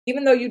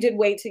even though you did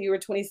wait till you were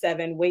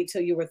 27, wait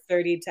till you were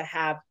 30 to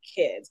have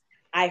kids,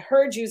 I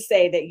heard you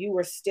say that you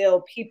were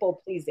still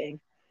people pleasing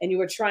and you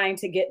were trying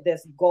to get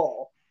this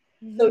goal.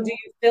 So do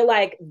you feel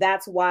like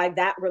that's why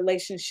that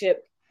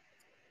relationship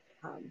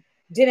um,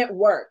 didn't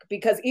work?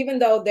 Because even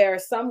though there are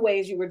some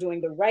ways you were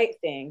doing the right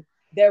thing,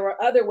 there were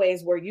other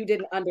ways where you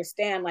didn't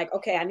understand, like,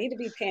 okay, I need to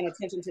be paying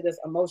attention to this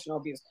emotional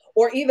abuse,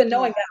 or even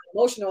knowing that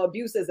emotional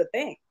abuse is a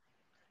thing.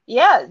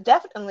 Yeah,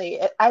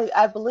 definitely.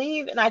 I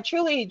believe, and I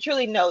truly,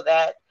 truly know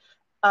that.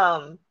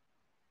 Um,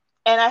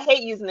 and I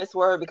hate using this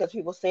word because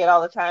people say it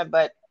all the time,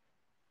 but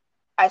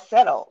I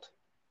settled.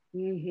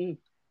 Mm-hmm.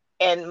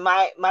 And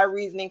my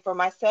reasoning for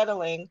my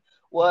settling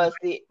was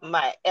the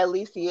my at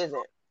least he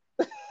isn't.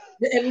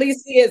 At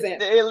least he isn't.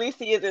 The at least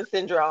he isn't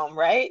syndrome,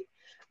 right?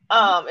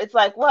 It's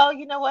like, well,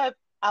 you know what?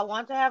 I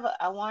want to have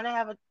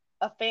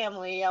a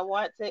family. I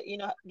want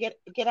to,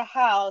 get a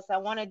house. I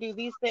want to do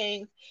these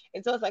things.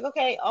 And so it's like,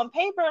 okay, on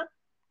paper,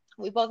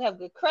 we both have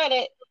good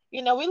credit.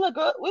 We look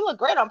good. We look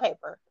great on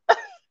paper.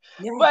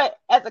 Yeah. But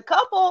as a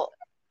couple,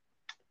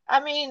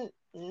 I mean,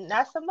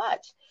 not so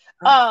much.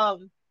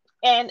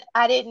 And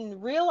I didn't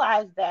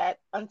realize that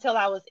until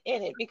I was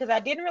in it, because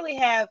I didn't really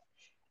have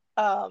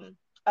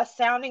a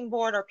sounding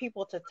board or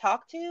people to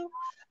talk to.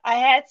 I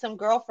had some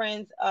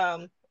girlfriends,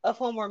 of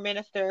whom were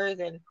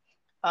ministers, and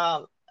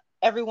um,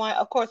 everyone.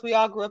 Of course, we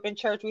all grew up in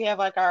church. We have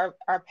like our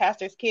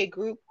pastor's kid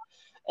group,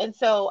 and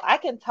so I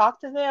can talk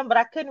to them, but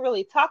I couldn't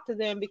really talk to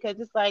them because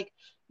it's like,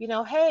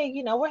 hey,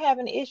 we're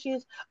having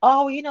issues.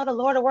 Oh, the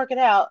Lord will work it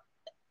out.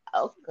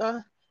 Oh,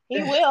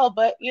 he will,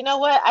 but you know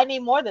what? I need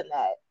more than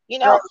that.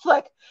 Girl, It's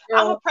like, I'm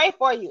girl. gonna pray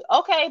for you.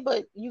 Okay,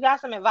 but you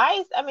got some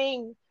advice? I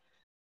mean,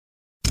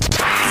 all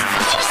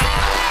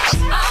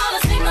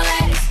the single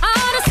ladies,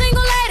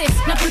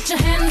 now put your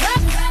hands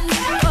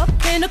up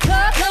in the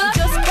club,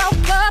 just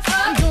broke up.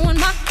 I'm doing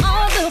my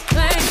own little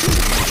thing.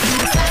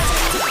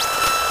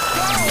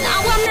 Now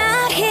I'm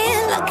out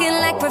here looking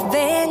like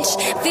revenge,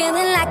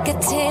 feeling like a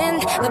 10,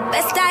 the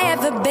best I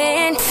ever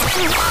been.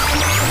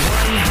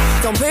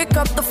 Don't pick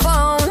up the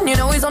phone,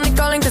 he's only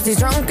calling cause he's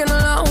drunk and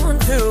alone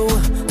too.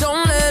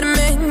 Don't let him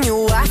in,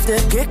 you have to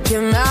kick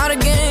him out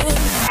again.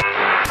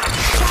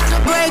 Try to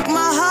break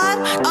my heart,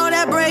 oh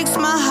that breaks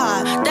my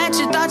heart. That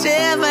you thought you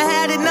ever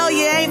had it, no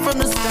you ain't from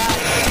the start.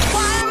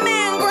 Why a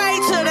man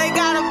great till they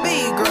gotta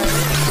be great,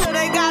 till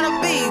they gotta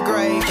be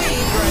great.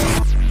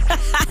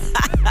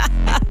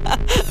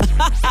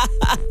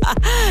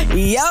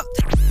 Yep.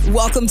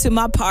 Welcome to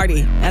my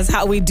party. That's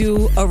how we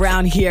do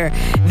around here.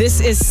 This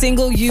is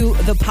Single You,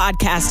 the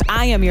podcast.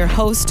 I am your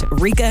host,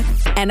 Rika,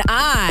 and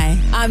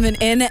I'm an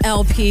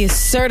NLP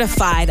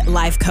certified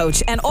life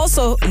coach and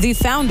also the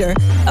founder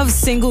of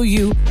Single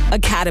You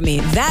Academy.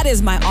 That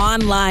is my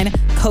online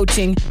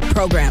coaching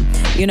program.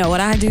 You know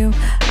what I do?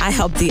 I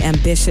help the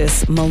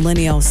ambitious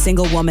millennial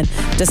single woman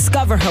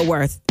discover her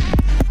worth.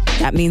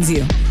 That means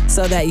you.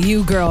 So that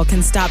you, girl,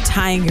 can stop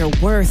tying your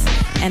worth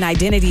and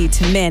identity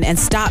to men and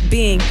stop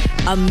being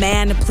a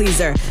man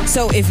pleaser.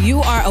 So if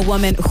you are a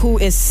woman who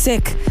is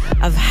sick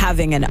of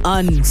having an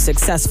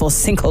unsuccessful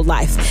single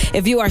life,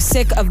 if you are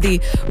sick of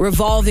the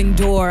revolving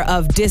door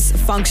of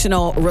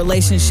dysfunctional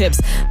relationships,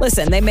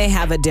 listen, they may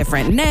have a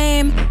different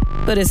name,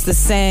 but it's the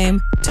same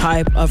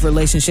type of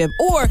relationship.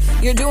 Or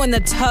you're doing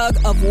the tug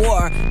of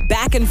war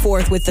back and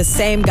forth with the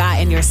same guy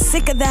and you're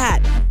sick of that.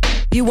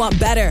 You want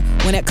better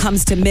when it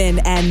comes to men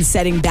and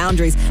setting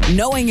boundaries,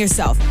 knowing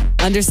yourself,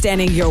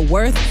 understanding your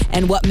worth,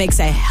 and what makes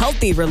a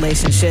healthy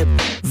relationship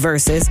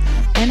versus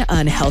an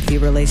unhealthy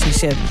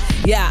relationship.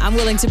 Yeah, I'm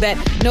willing to bet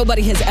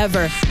nobody has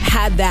ever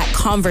had that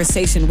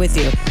conversation with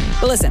you.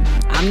 But listen,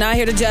 I'm not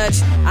here to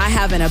judge. I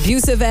have an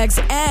abusive ex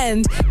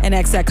and an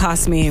ex that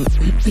cost me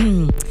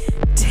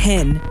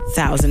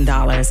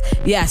 $10,000.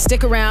 Yeah,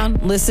 stick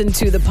around, listen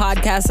to the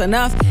podcast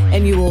enough,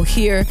 and you will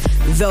hear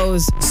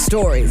those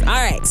stories. All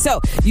right, so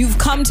you've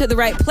come to the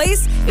right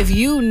place if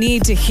you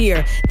need to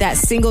hear that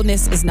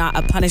singleness is not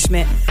a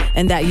punishment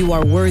and that you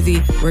are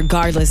worthy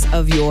regardless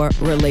of your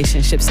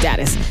relationship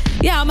status.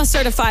 Yeah, I'm a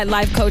certified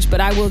life coach, but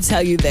I will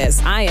tell you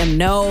this. I am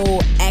no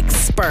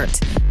expert.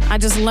 I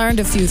just learned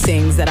a few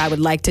things that I would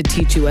like to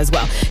teach you as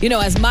well.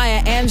 As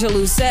Maya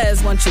Angelou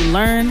says, once you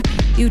learn,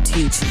 you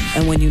teach.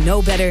 And when you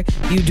know better,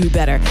 you do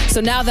better.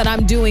 So now that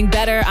I'm doing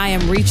better, I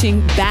am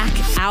reaching back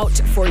out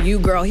for you,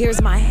 girl.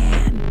 Here's my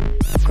hand.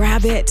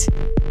 Grab it.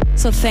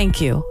 So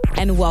thank you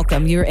and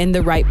welcome. You're in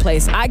the right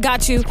place. I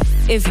got you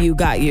if you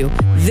got you.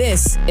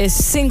 This is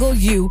Single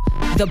You,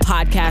 the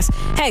podcast.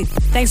 Hey,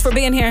 thanks for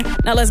being here.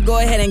 Now let's go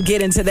ahead and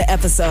get into the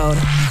episode.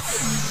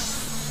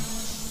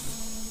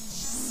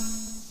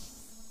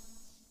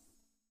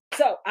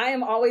 So I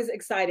am always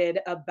excited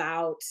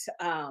about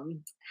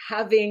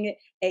having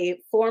a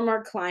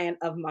former client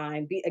of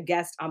mine be a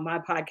guest on my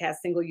podcast,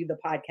 Single You, the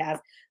podcast,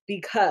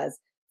 because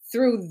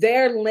through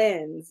their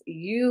lens,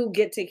 you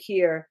get to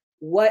hear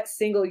what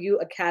Single You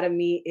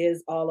Academy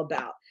is all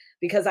about.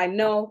 Because I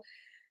know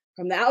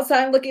from the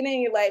outside looking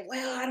in, you're like,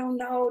 well, I don't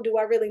know. Do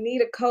I really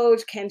need a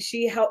coach? Can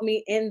she help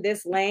me in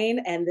this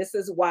lane? And this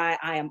is why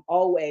I am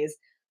always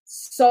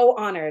so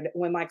honored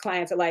when my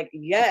clients are like,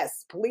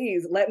 yes,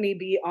 please let me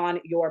be on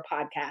your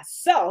podcast.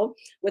 So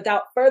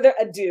without further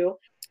ado,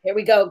 here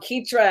we go.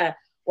 Keetra,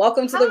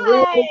 welcome to the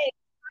room. Hi.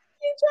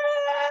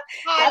 Keetra.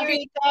 Hi,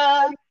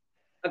 Rika.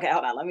 Okay,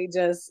 hold on. Let me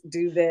just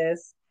do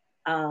this.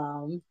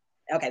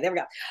 Okay, there we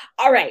go.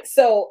 All right.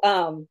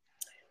 So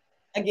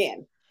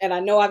again, and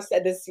I know I've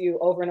said this to you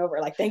over and over,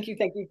 like, thank you,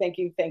 thank you, thank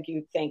you, thank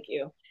you, thank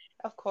you.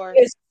 Of course.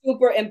 It's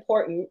super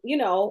important, you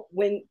know,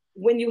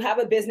 when you have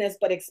a business,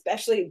 but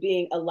especially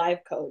being a life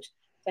coach,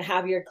 to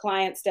have your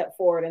client step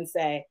forward and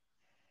say,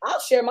 I'll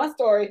share my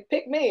story.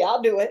 Pick me.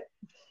 I'll do it.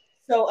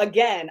 So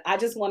again, I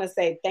just want to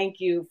say thank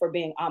you for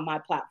being on my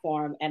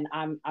platform. And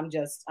I'm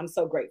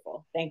so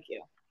grateful. Thank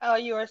you. Oh,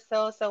 you are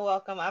so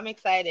welcome. I'm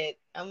excited.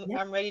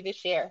 I'm ready to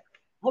share.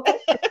 Okay.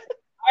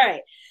 All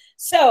right.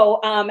 So,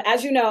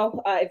 as you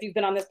know, if you've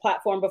been on this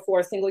platform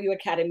before, Single You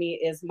Academy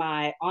is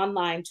my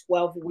online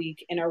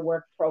 12-week inner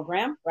work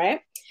program,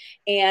 right?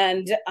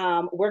 And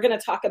we're going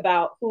to talk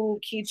about who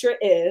Keetra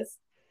is,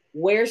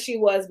 where she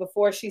was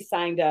before she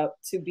signed up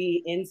to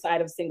be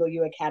inside of Single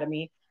You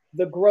Academy,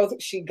 the growth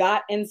she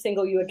got in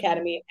Single You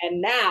Academy,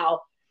 and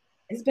now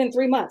it's been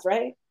 3 months,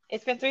 right?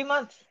 It's been 3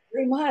 months.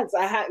 3 months.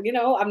 I have, you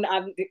know, I'm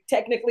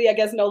technically, I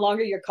guess, no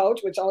longer your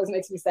coach, which always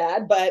makes me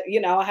sad, but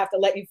you know, I have to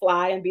let you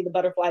fly and be the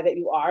butterfly that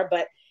you are.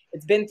 But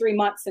it's been 3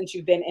 months since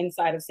you've been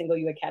inside of Single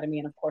You Academy.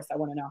 And of course, I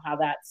want to know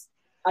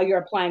how you're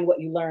applying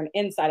what you learned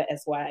inside of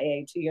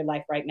SYA to your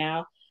life right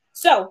now.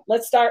 So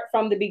let's start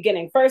from the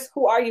beginning. First,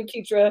 who are you,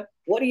 Keetra?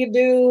 What do you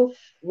do?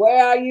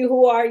 Where are you?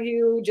 Who are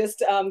you?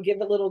 Just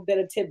give a little bit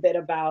of tidbit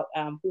about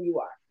who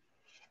you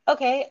are.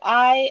 Okay.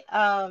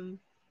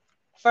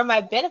 For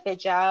my benefit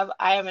job,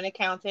 I am an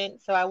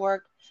accountant. So I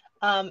work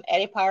at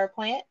a power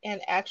plant,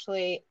 and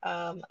actually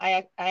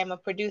I am a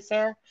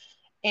producer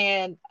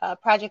and a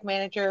project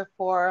manager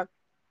for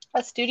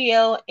a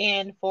studio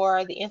and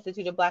for the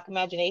Institute of Black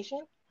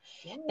Imagination.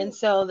 And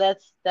so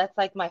that's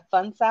like my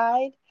fun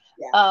side.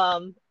 Yeah.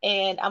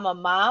 And I'm a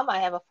mom. I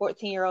have a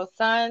 14-year-old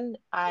son.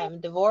 I am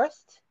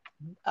divorced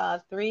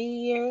 3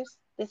 years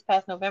this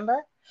past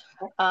November.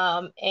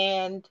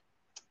 And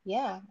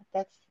yeah,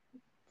 that's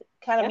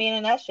kind of me in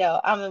a nutshell.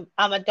 I'm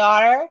a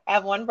daughter. I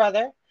have one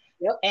brother.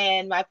 Yep.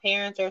 And my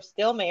parents are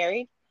still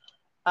married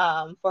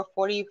for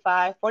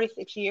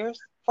 46 years,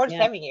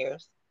 47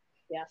 years.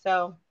 Yeah.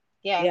 So,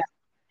 yeah.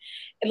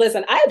 And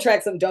listen, I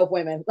attract some dope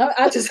women.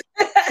 I just,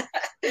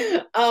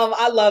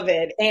 I love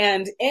it.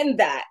 And in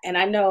that, and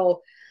I know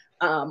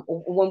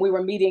when we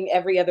were meeting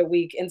every other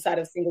week inside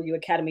of Single You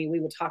Academy, we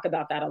would talk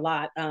about that a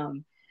lot.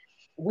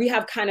 We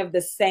have kind of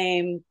the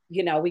same,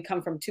 you know, we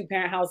come from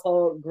 2-parent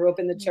household, grew up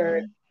in the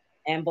church,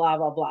 and blah,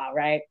 blah, blah,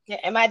 right? Yeah,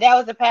 and my dad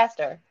was a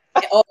pastor.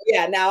 Oh,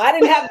 yeah. Now, I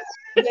didn't have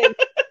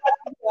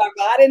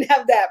I didn't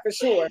have that for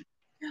sure.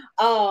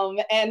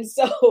 And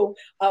so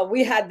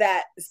we had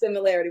that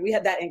similarity. We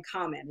had that in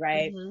common,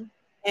 right? Mm-hmm.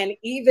 And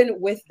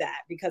even with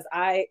that, because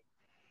I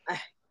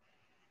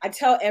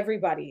tell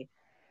everybody,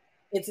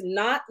 it's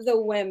not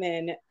the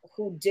women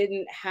who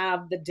didn't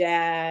have the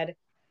dad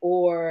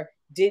or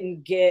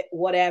didn't get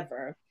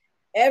whatever.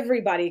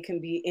 Everybody can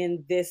be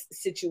in this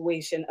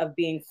situation of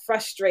being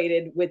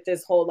frustrated with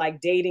this whole like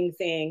dating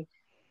thing,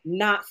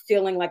 not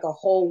feeling like a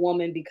whole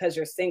woman because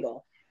you're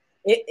single.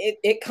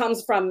 It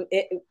comes from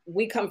it.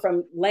 We come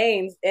from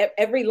lanes,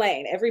 every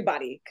lane,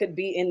 everybody could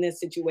be in this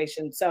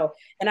situation. So,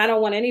 and I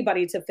don't want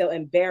anybody to feel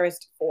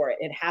embarrassed for it.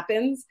 It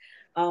happens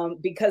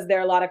because there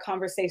are a lot of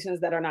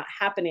conversations that are not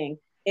happening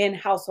in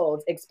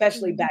households,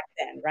 especially back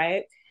then.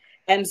 Right.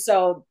 And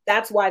so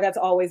that's why that's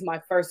always my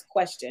first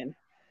question.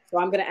 So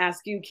I'm going to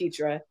ask you,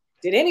 Keetra,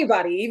 did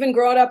anybody, even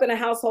growing up in a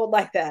household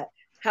like that,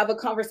 have a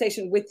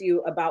conversation with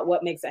you about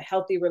what makes a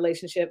healthy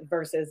relationship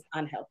versus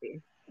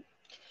unhealthy?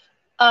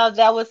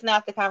 That was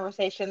not the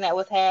conversation that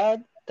was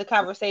had. The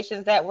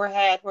conversations that were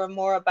had were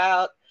more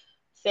about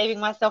saving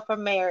myself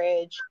from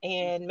marriage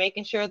and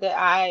making sure that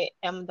I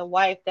am the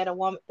wife that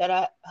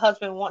a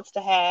husband wants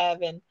to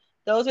have. And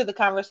those are the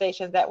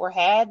conversations that were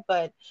had.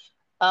 But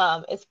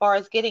as far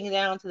as getting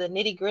down to the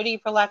nitty gritty,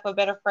 for lack of a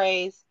better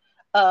phrase,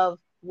 of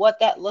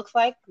what that looks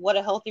like, what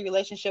a healthy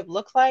relationship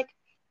looks like,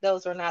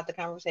 those are not the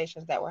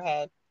conversations that were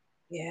had.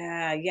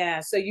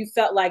 Yeah. So you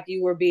felt like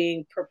you were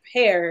being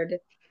prepared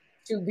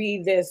to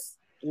be this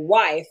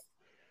wife,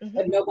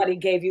 but nobody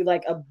gave you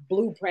like a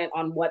blueprint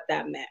on what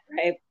that meant,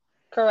 right?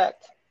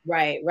 Correct.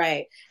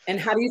 Right. And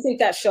how do you think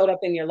that showed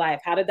up in your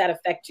life? How did that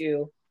affect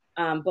you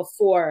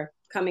before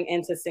coming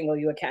into Single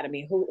You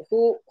Academy?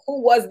 Who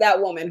was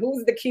that woman?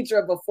 Who's the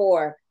Keetra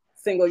before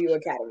Single You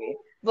Academy?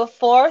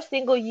 Before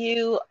Single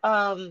You,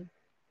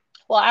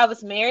 well, I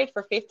was married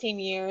for 15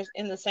 years,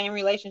 in the same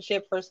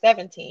relationship for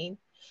 17.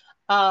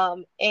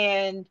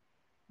 And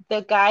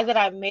the guy that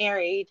I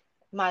married,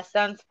 my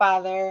son's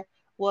father,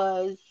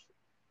 was,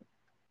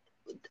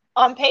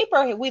 on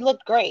paper, we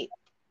looked great.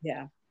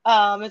 Yeah.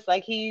 It's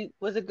like he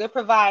was a good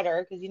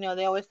provider, because, you know,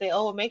 they always say,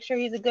 oh, make sure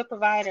he's a good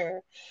provider.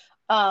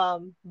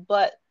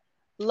 But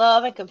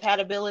love and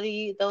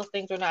compatibility, those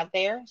things are not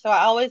there. So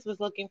I always was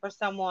looking for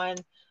someone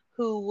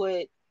who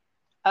would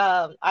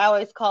I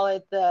always call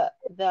it the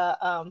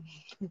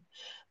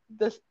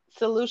the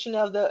solution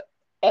of the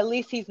at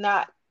least he's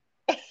not.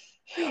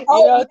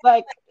 Oh, It's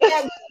like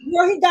yeah,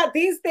 he got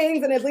these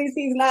things, and at least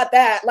he's not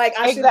that. Like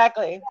I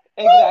exactly.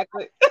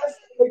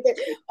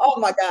 Oh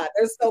my God,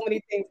 there's so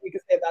many things we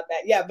could say about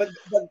that. Yeah, but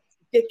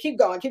keep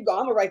going. I'm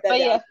gonna write that But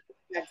down. yeah.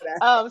 Back to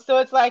that. So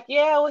it's like,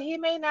 yeah, well, he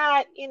may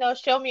not,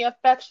 show me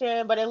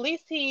affection, but at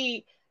least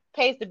he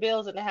pays the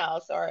bills in the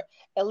house, or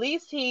at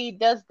least he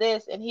does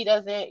this and he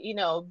doesn't,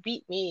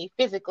 beat me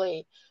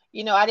physically.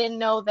 I didn't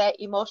know that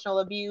emotional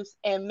abuse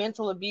and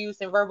mental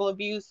abuse and verbal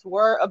abuse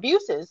were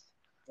abuses.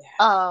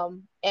 Yeah.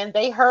 And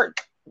they hurt.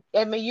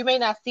 I mean, you may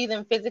not see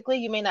them physically,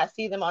 you may not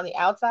see them on the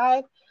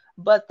outside,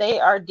 but they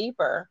are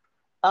deeper,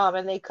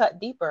 and they cut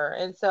deeper.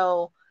 And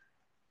so,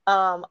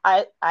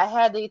 I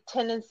had the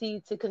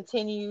tendency to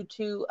continue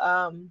to,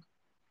 I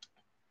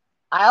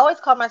always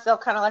call myself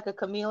kind of like a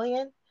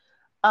chameleon.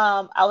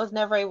 I was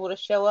never able to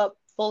show up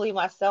fully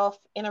myself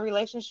in a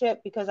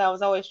relationship because I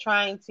was always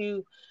trying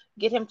to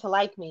get him to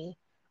like me,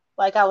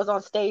 like I was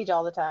on stage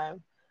all the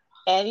time.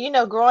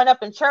 And growing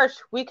up in church,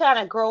 we kind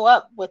of grow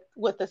up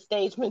with the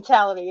stage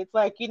mentality. It's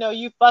like,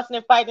 you fussing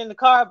and fighting in the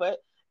car, but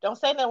don't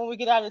say that when we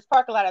get out of this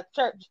parking lot at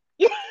church.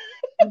 You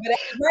better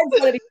act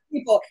right to these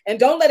people, and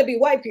don't let it be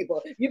white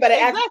people. You better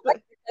act right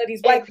to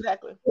these white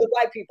people, with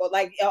white people.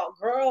 Like, yo,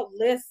 girl,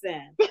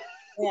 listen.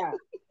 Yeah.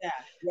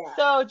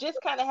 So just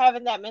kind of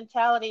having that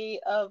mentality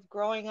of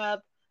growing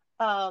up,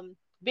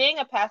 being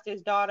a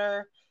pastor's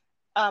daughter.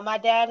 My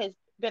dad has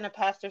been a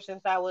pastor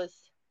since I was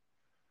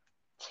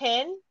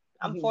 10.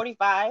 I'm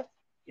 45.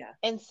 Yeah.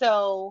 And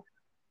so,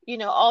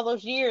 all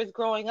those years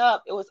growing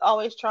up, it was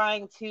always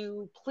trying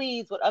to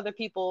please what other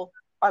people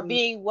are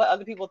being, what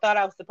other people thought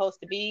I was supposed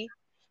to be,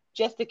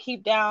 just to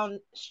keep down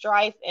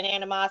strife and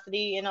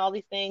animosity and all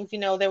these things.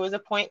 There was a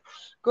point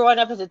growing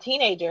up as a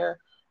teenager,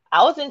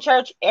 I was in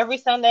church every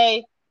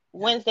Sunday,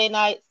 Wednesday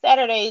night,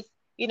 Saturdays,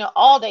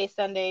 all day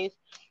Sundays.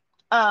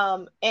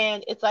 And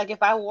it's like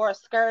if I wore a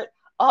skirt,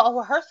 oh,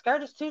 well, her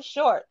skirt is too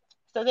short.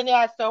 So then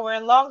I started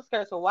wearing long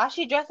skirts. Well, why is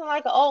she dressing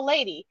like an old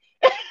lady?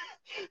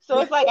 So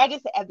it's like I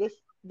just had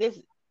this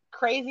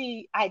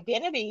crazy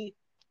identity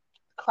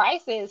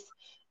crisis,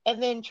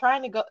 and then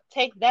trying to go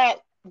take that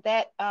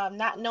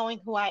not knowing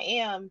who I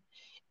am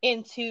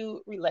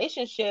into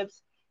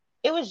relationships.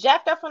 It was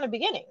jacked up from the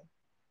beginning.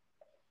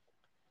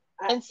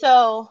 And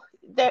so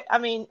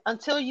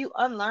until you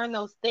unlearn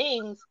those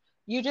things,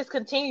 you just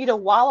continue to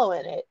wallow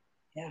in it.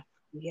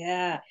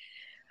 Yeah.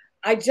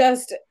 I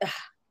just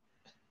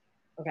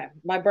okay.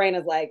 My brain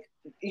is like,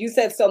 you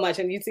said so much,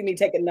 and you see me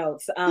taking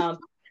notes.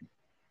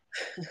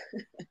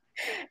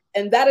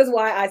 And that is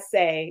why I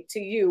say to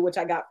you, which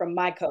I got from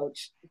my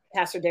coach,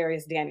 Pastor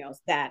Darius Daniels,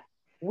 that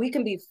we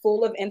can be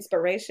full of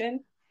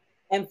inspiration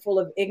and full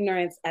of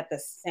ignorance at the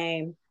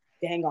same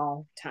dang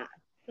on time.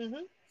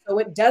 Mm-hmm. So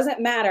it doesn't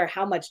matter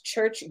how much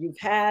church you've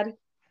had,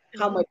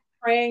 how much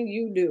praying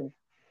you do.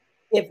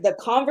 If the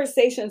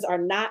conversations are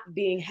not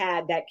being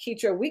had, that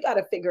Keitra, we got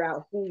to figure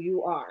out who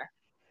you are.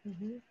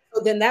 Mm-hmm.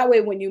 So then that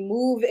way, when you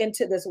move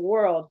into this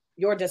world,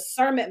 your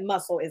discernment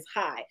muscle is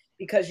high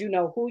because you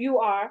know who you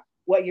are,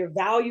 what your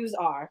values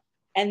are.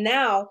 And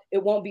now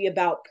it won't be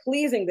about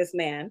pleasing this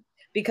man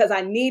because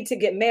I need to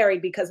get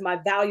married because my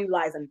value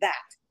lies in that.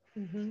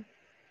 Mm-hmm.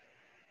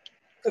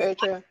 Very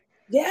true.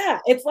 Yeah,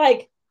 it's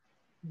like,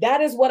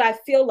 that is what I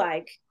feel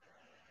like.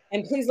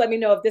 And please let me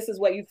know if this is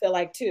what you feel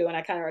like too. And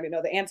I kind of already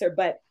know the answer,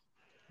 but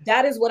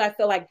that is what I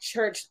feel like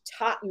church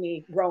taught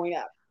me growing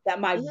up, that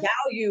my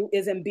value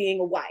is in being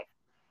a wife.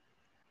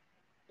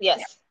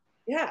 Yes.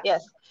 Yeah.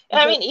 Yes. And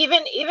I mean,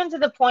 even to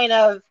the point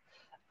of,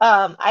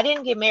 I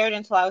didn't get married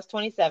until I was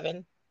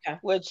 27,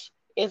 which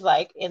is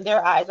like, in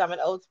their eyes, I'm an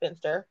old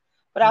spinster.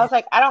 But I was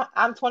like,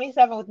 I'm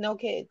 27 with no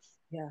kids.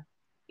 Yeah.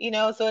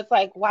 So it's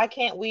like, why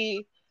can't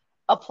we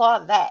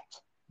applaud that?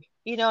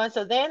 And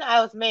so then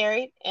I was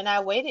married and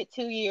I waited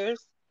 2 years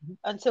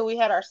until we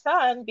had our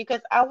son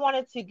because I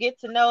wanted to get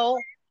to know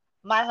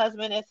my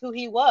husband as who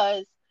he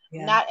was,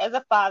 not as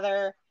a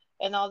father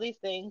and all these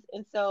things.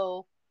 And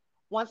so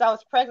once I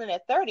was pregnant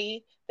at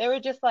 30, they were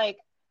just like,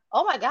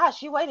 oh my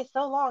gosh, you waited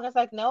so long. It's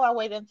like, no, I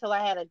waited until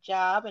I had a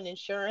job and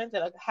insurance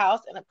and a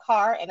house and a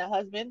car and a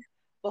husband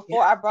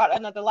before I brought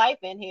another life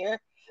in here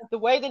the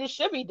way that it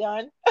should be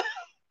done.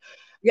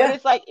 But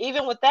it's like,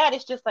 even with that,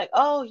 it's just like,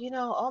 oh,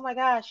 oh my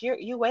gosh,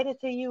 you waited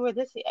till you were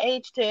this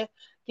age to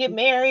get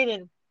married.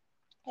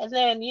 And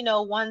then,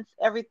 once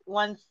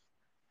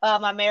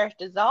my marriage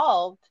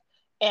dissolved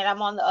and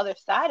I'm on the other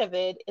side of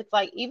it, it's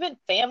like, even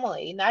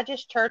family, not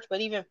just church, but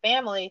even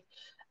family.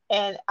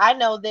 And I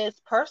know this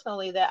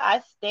personally, that I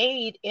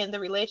stayed in the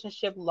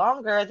relationship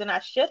longer than I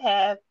should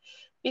have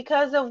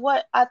because of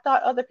what I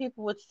thought other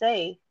people would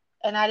say.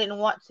 And I didn't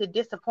want to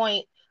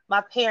disappoint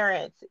my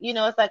parents.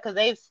 It's like, because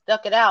they've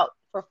stuck it out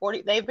for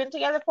 40, they've been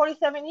together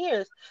 47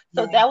 years.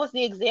 So that was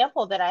the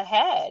example that I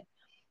had.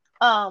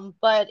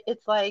 But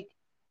it's like,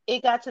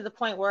 it got to the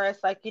point where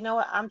it's like, you know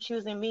what, I'm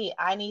choosing me.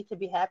 I need to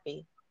be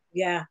happy.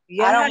 Yeah.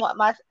 I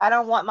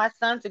don't want my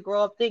son to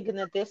grow up thinking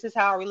that this is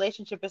how a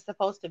relationship is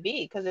supposed to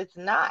be, because it's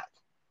not.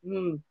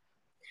 Mm.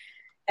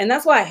 And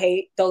that's why I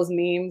hate those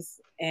memes.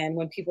 And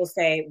when people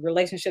say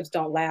relationships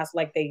don't last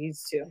like they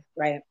used to,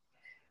 right?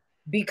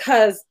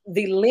 Because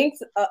the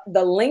length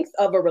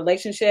of a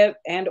relationship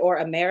and or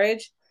a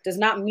marriage does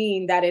not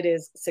mean that it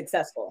is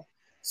successful.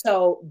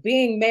 So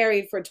being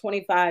married for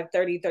 25,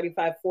 30,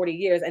 35, 40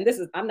 years, and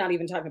I'm not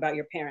even talking about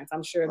your parents.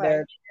 I'm sure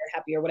they're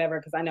happy or whatever,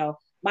 because I know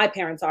my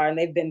parents are, and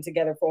they've been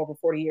together for over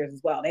 40 years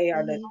as well. They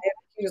are the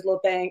cutest little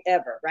thing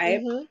ever,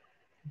 right?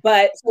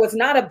 But so it's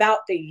not about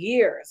the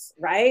years,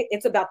 right?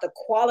 It's about the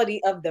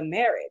quality of the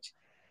marriage.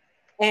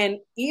 And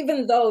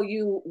even though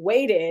you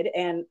waited,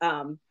 and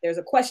there's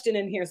a question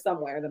in here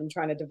somewhere that I'm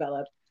trying to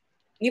develop,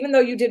 even though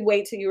you did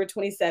wait till you were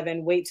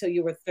 27, wait till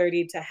you were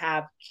 30 to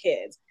have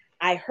kids,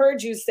 I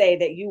heard you say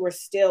that you were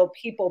still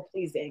people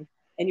pleasing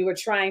and you were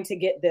trying to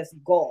get this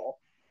goal.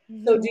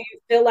 So do you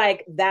feel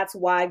like that's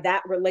why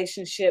that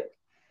relationship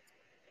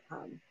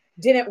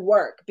didn't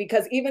work?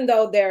 Because even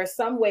though there are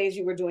some ways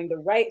you were doing the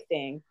right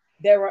thing,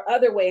 there were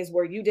other ways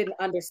where you didn't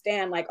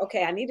understand, like,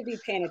 okay, I need to be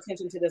paying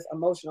attention to this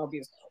emotional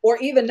abuse, or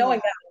even knowing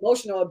that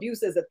emotional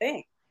abuse is a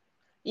thing.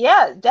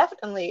 Yeah,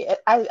 definitely.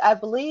 I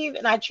believe,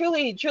 and I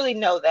truly, truly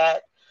know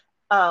that.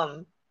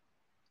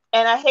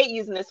 And I hate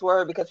using this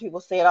word because people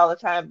say it all the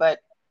time, but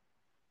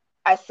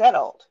I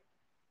settled.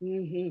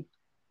 Mm-hmm.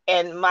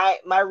 And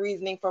my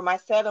reasoning for my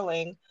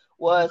settling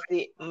was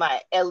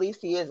at least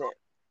he isn't.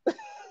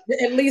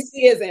 At least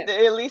he isn't.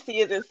 At least he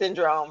isn't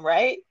syndrome,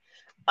 right?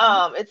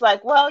 It's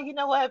like, well, you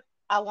know what?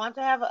 I want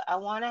to have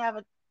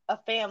a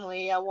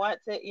family. I want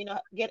to,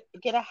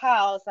 get a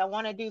house. I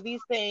want to do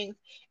these things.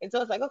 And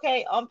so it's like,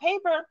 okay, on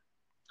paper,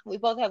 we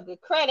both have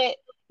good credit.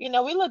 We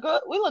look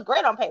good. We look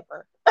great on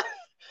paper.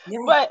 Yeah.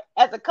 But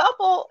as a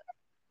couple,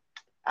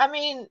 I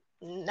mean,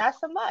 not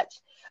so much.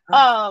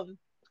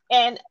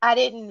 And I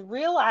didn't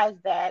realize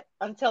that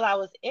until I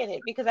was in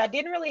it, because I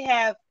didn't really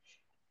have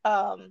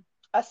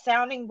a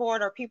sounding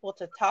board or people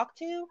to talk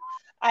to.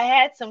 I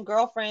had some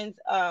girlfriends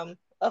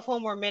of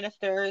whom were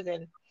ministers,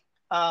 and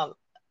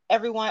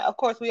everyone, of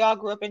course, we all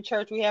grew up in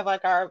church. We have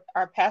like our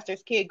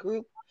pastor's kid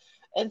group.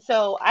 And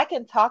so I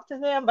can talk to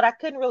them, but I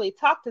couldn't really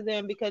talk to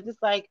them because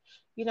it's like,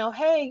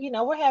 hey,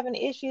 we're having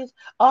issues.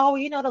 Oh,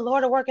 the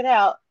Lord will work it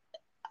out.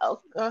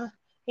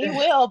 He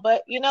will,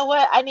 but you know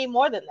what? I need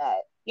more than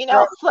that.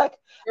 It's like,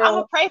 I'm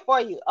gonna pray for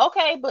you.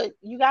 Okay, but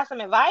you got some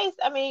advice?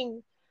 I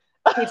mean,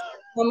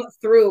 come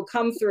through.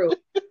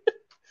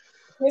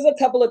 There's a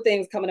couple of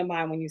things coming to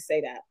mind when you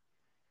say that.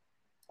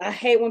 I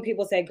hate when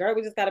people say, girl,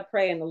 we just got to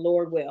pray and the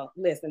Lord will.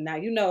 Listen,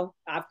 now,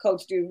 I've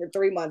coached you for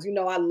 3 months.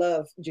 I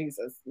love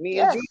Jesus. Me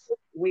and Jesus,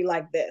 we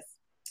like this.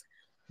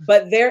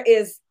 But there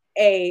is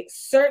a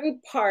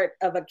certain part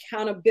of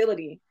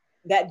accountability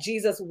that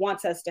Jesus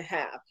wants us to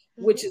have,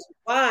 which is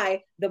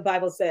why the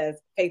Bible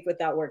says faith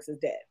without works is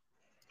dead.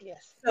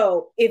 Yes.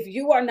 So if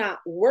you are not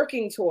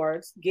working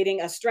towards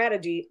getting a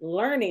strategy,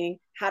 learning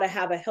how to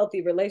have a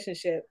healthy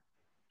relationship,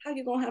 how are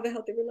you going to have a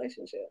healthy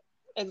relationship?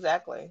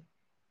 Exactly.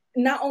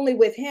 Not only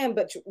with him,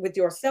 but with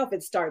yourself.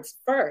 It starts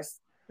first,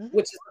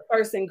 which is the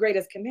first and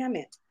greatest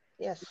commandment.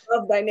 Yes.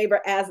 Love thy neighbor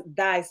as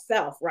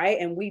thyself, right?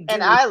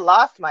 And I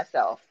lost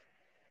myself.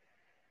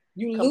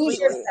 You completely lose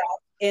yourself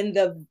in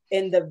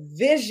the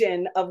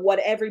vision of what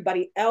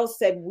everybody else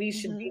said we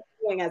should be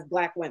doing as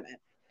Black women.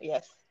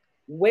 Yes.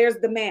 Where's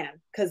the man?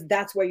 Because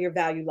that's where your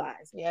value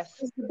lies. Yes.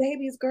 Where's the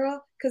babies,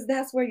 girl? Because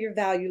that's where your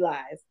value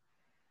lies.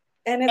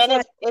 And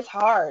it's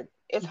hard.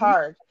 It's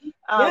hard.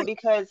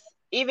 Because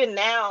even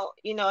now,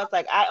 it's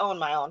like I own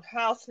my own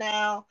house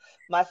now.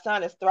 My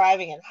son is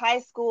thriving in high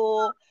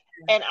school,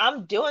 and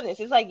I'm doing this.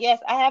 It's like, yes,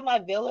 I have my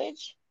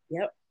village.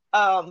 Yep.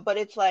 But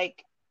it's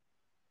like,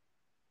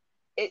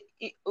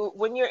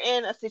 when you're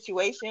in a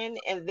situation,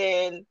 and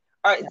then,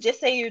 or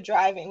just say you're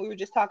driving. We were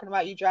just talking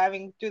about you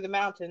driving through the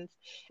mountains,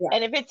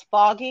 and if it's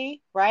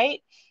foggy, right?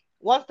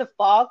 Once the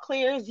fog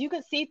clears, you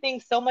can see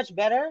things so much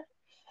better.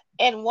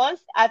 And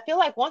I feel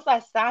like once I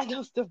signed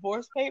those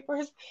divorce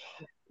papers,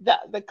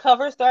 the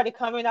cover started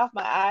coming off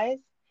my eyes.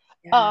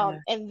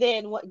 And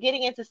then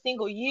getting into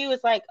Single You is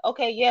like,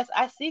 okay, yes,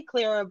 I see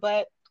clearer,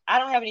 but I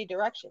don't have any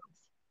directions.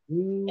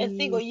 And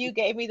Single You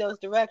gave me those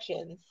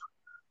directions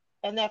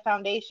and that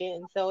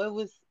foundation. So it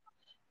was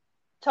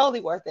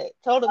totally worth it.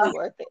 Totally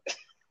worth it.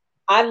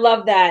 I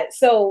love that.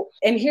 So,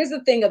 and here's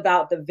the thing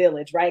about the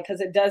village, right? Because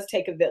it does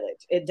take a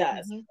village. It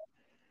does.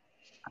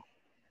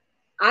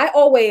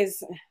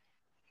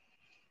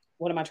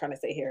 What am I trying to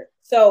say here?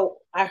 So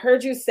I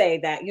heard you say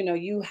that,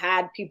 you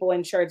had people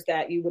in church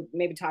that you would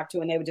maybe talk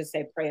to and they would just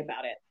say, pray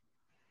about it.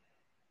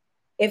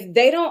 If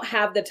they don't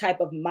have the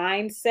type of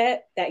mindset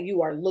that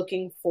you are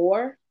looking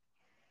for,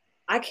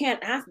 I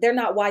can't ask. They're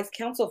not wise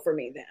counsel for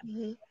me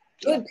then.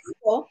 Good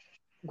people,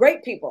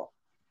 great people.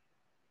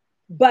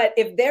 But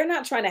if they're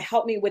not trying to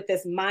help me with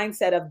this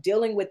mindset of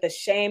dealing with the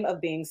shame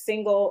of being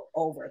single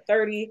over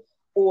 30,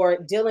 or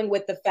dealing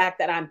with the fact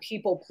that I'm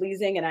people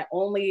pleasing and I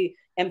only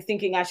am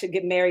thinking I should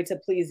get married to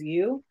please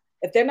you,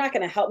 if they're not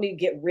going to help me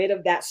get rid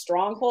of that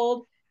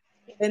stronghold,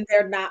 then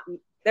they're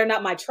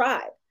not my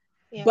tribe.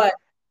 Yeah. But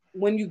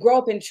when you grow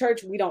up in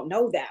church, we don't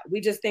know that.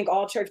 We just think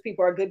all church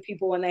people are good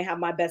people and they have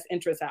my best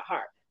interests at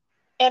heart.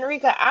 And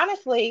Rika,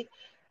 honestly,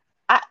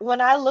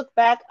 when I look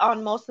back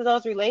on most of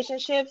those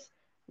relationships,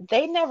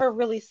 they never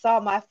really saw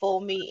my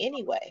full me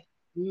anyway.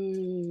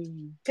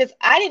 Because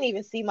I didn't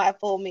even see my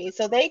full me.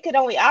 So they could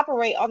only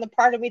operate on the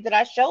part of me that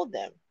I showed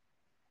them.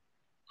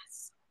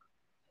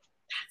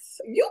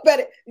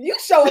 You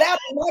show it out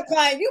to my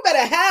client. You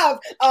better have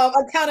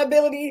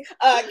accountability,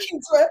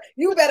 Keitra.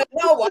 You better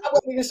know. Well, I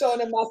wasn't even showing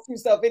them my true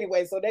self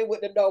anyway, so they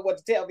wouldn't know what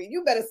to tell me.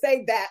 You better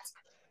say that.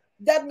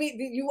 That means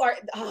you are.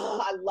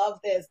 Oh, I love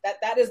this.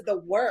 That is the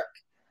work.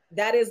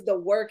 That is the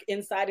work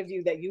inside of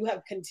you that you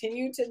have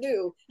continued to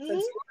do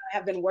since you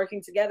have been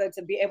working together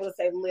to be able to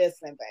say,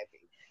 "Listen,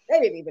 baby." They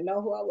didn't even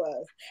know who I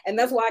was, and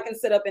that's why I can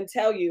sit up and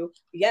tell you,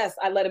 yes,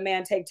 I let a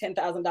man take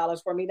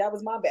 $10,000 for me. That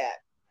was my bad.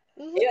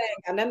 It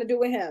ain't got nothing to do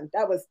with him.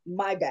 That was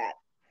my bad.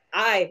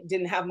 I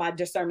didn't have my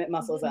discernment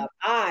muscles up.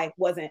 I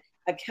wasn't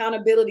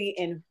accountability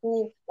in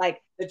who,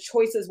 like, the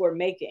choices we're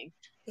making.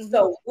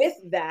 So with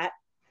that,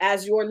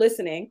 as you're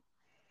listening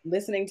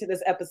to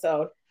this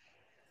episode,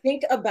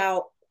 think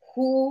about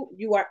who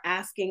you are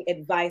asking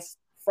advice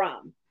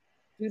from.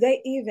 Do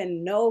they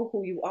even know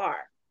who you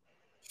are?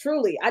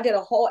 Truly, I did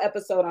a whole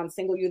episode on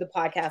Single You, the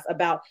podcast,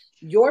 about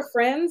your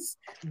friends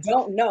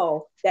don't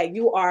know that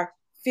you are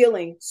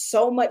feeling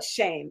so much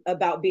shame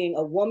about being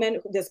a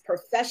woman, this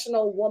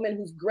professional woman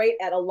who's great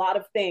at a lot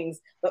of things,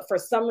 but for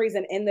some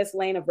reason in this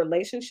lane of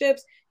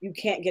relationships, you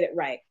can't get it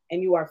right.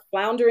 And you are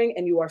floundering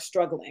and you are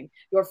struggling.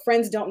 Your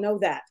friends don't know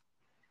that.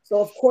 So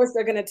of course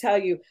they're going to tell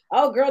you,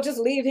 oh girl, just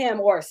leave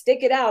him or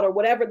stick it out or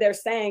whatever they're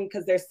saying,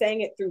 because they're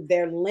saying it through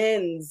their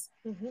lens.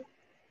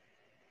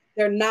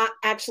 They're not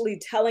actually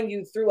telling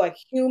you through a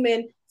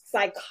human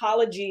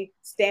psychology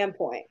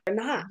standpoint. They're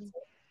not.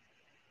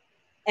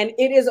 And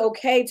it is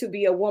okay to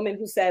be a woman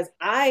who says,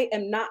 I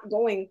am not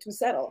going to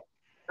settle.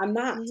 I'm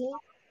not.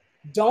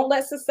 Don't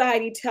let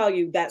society tell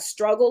you that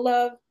struggle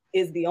love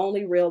is the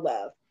only real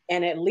love.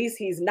 And at least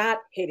he's not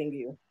hitting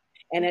you.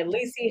 And at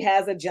least he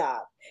has a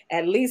job.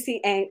 At least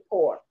he ain't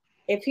poor.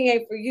 If he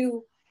ain't for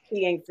you,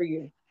 he ain't for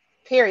you.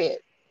 Period.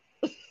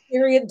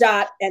 Period,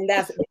 dot. And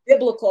that's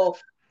biblical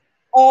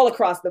all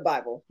across the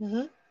Bible.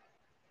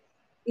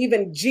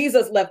 Even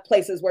Jesus left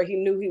places where he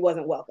knew he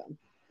wasn't welcome.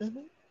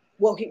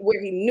 Well,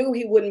 where he knew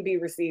he wouldn't be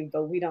received,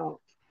 but we don't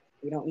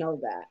know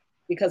that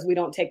because we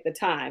don't take the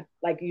time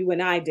like you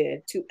and I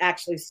did to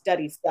actually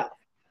study stuff,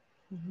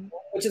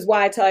 which is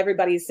why I tell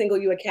everybody Single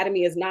You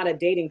Academy is not a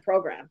dating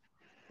program.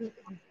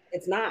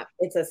 It's not.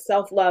 It's a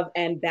self-love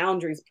and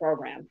boundaries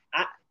program.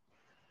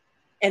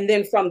 And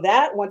then from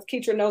that, once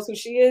Keitra knows who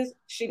she is,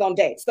 she gonna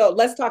date. So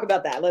let's talk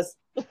about that. Let's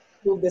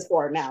move this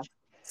forward now.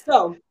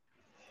 So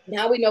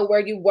now we know where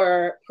you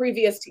were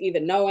previous to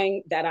even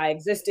knowing that I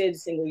existed.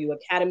 Single You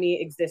Academy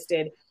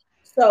existed.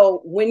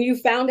 So when you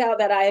found out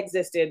that I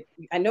existed,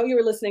 I know you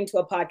were listening to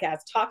a podcast.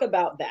 Talk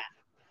about that.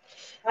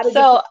 How did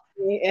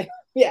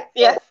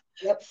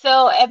Yep.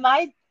 So at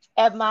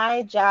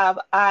my job,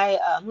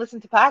 I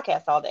listened to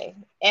podcasts all day,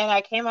 and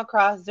I came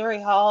across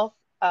Zuri Hall's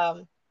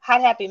Hot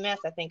Happy Mess,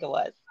 I think it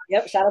was.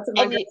 Yep. Shout out to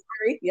my girl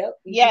Zuri. Yep.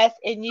 Yes,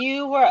 and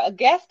you were a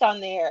guest on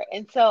there,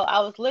 and so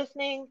I was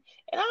listening.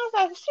 And I was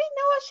like, she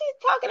know what she's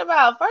talking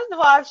about. First of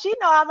all, if she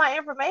know all my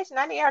information,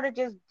 I need her to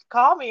just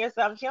call me or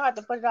something. She don't have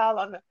to put it all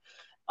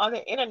on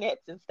the internet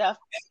and stuff.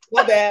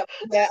 My bad.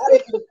 Yeah, I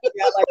didn't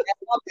figure out like that.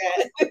 My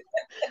bad.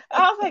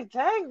 I was like,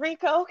 dang,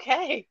 Rika,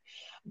 okay.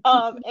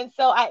 And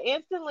so I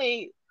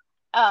instantly,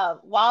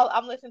 while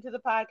I'm listening to the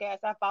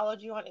podcast, I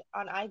followed you on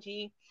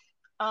IG,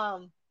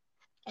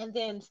 and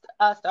then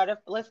started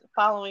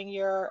following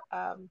your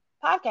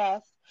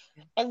podcast.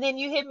 And then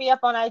you hit me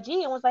up on IG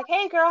and was like,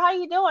 hey, girl, how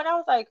you doing? I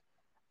was like,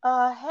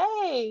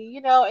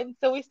 hey, and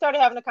so we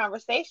started having a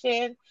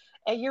conversation,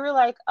 and you were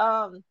like,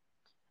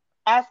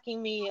 asking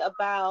me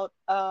about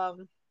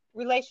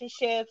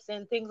relationships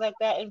and things like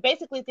that, and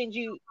basically things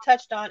you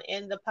touched on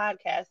in the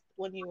podcast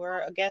when you were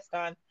a guest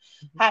on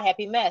Hot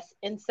Happy Mess.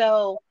 And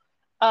so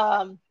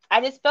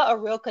I just felt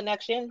a real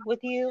connection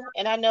with you,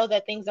 and I know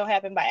that things don't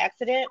happen by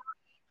accident.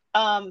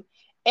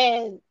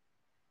 And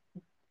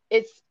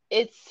it's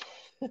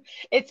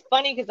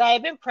funny because I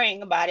have been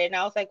praying about it, and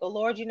I was like, well,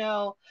 Lord,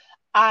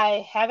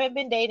 I haven't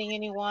been dating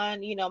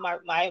anyone.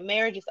 My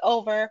marriage is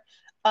over.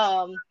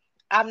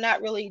 I'm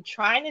not really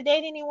trying to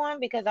date anyone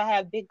because I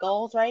have big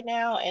goals right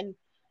now, and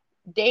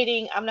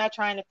dating, I'm not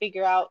trying to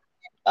figure out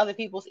other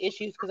people's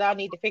issues because I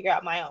need to figure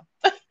out my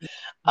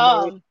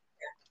own.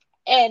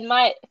 And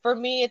for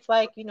me, it's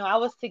like, I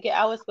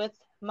was with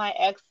my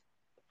ex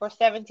for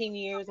 17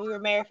 years. We were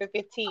married for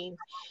 15.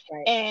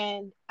 Right.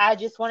 And I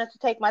just wanted to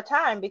take my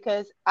time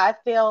because I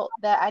felt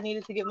that I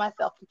needed to give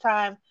myself the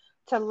time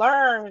to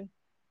learn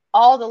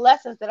all the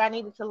lessons that I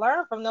needed to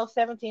learn from those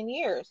 17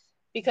 years.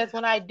 Because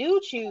when I do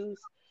choose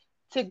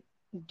to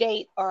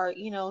date or,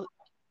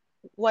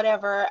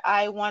 whatever,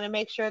 I want to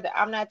make sure that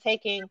I'm not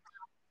taking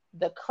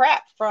the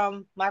crap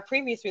from my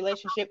previous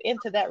relationship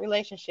into that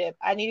relationship.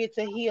 I needed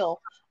to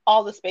heal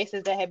all the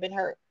spaces that had been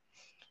hurt.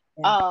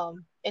 Yeah.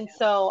 And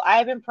so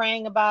I've been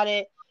praying about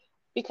it.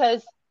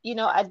 because, you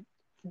know,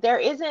 there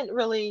isn't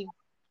really,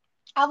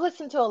 I've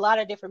listened to a lot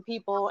of different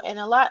people, and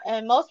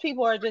most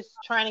people are just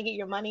trying to get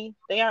your money.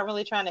 They aren't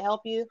really trying to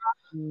help you.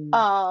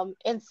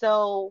 And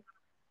so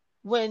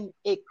when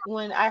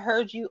I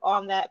heard you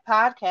on that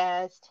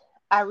podcast,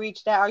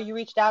 you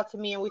reached out to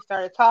me and we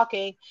started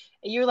talking,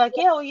 and you were like,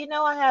 yeah, well, you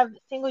know, I have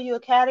Single You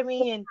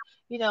Academy, and,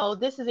 you know,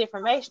 this is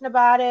information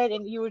about it.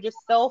 And you were just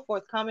so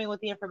forthcoming with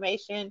the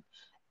information.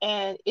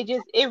 And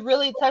it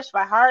really touched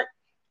my heart,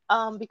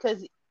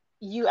 because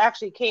you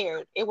actually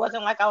cared. It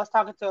wasn't like I was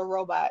talking to a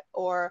robot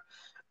or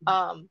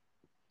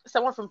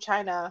someone from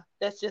China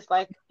that's just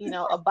like, you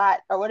know, a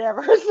bot or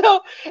whatever. So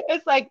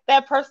it's like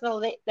that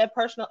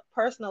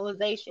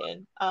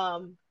personalization.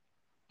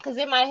 Because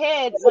in my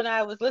head, when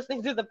I was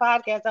listening to the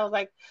podcast, I was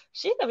like,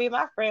 she could be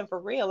my friend for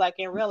real, like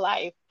in real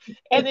life.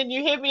 And then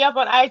you hit me up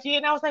on IG,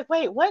 and I was like,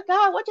 wait, what,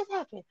 God? What just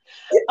happened?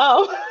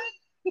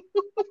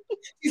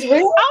 She's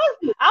real?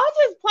 I was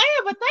just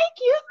playing, but thank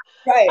you.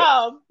 Right.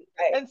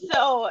 Right. And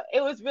so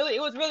it was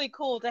really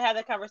cool to have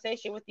that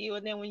conversation with you.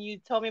 And then when you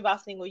told me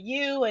about Single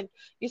You, and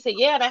you said,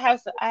 yeah, and I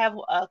have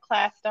a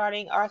class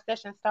starting, or a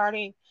session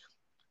starting,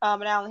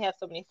 and I only have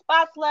so many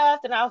spots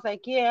left. And I was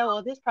like, yeah,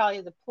 well, this probably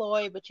is a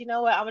ploy, but you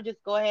know what? I'm gonna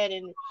just go ahead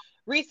and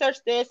research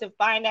this and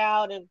find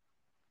out. And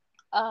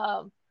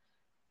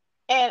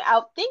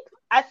I think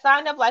I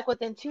signed up like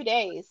within 2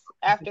 days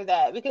after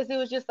that, because it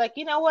was just like,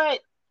 you know what?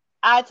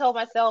 I told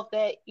myself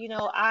that, you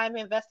know, I'm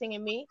investing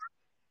in me.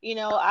 You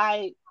know,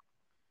 I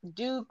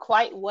do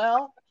quite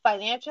well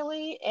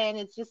financially, and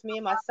it's just me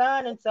and my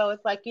son. And so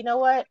it's like, you know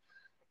what?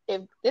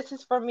 If this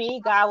is for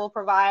me, God will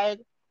provide.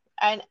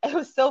 And it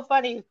was so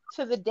funny,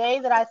 to the day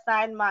that I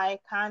signed my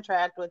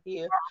contract with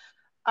you,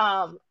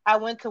 I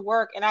went to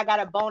work and I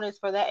got a bonus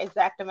for that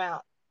exact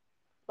amount,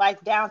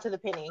 like down to the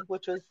penny,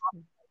 which was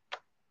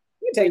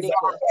ridiculous.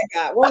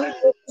 I was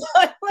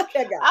like,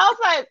 okay,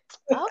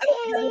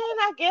 then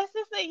I guess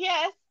it's a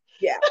yes.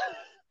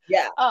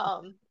 Yeah.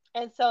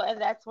 And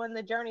that's when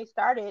the journey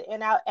started.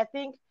 And I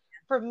think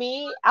for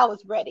me, I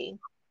was ready.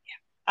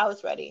 I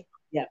was ready.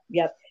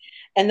 Yep.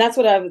 And that's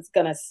what I was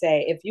going to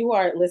say. If you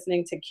are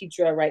listening to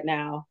Keitra right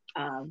now,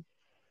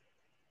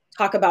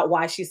 talk about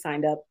why she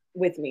signed up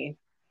with me.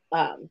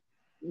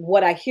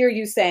 What I hear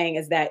you saying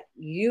is that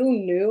you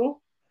knew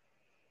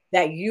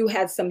that you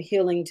had some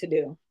healing to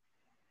do.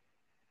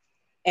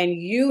 And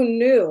you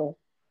knew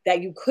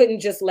that you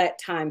couldn't just let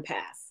time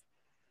pass.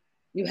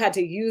 You had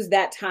to use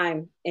that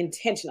time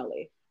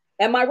intentionally.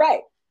 Am I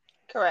right?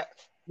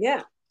 Correct.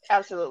 Yeah.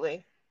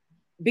 Absolutely.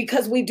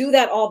 Because we do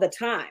that all the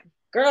time.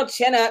 Girl,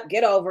 chin up,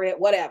 get over it,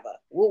 whatever.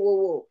 Woo, woo,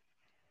 woo.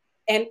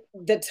 And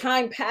the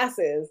time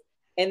passes.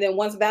 And then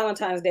once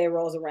Valentine's Day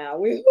rolls around,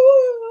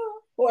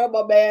 where am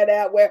I mad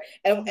at? Where?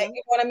 And you know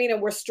what I mean?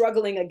 And we're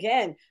struggling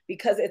again,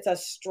 because it's a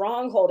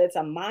stronghold. It's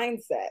a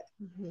mindset.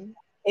 Mm-hmm.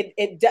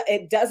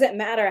 It doesn't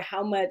matter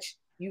how much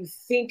you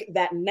think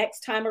that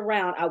next time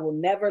around, I will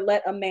never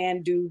let a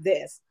man do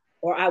this,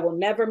 or I will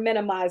never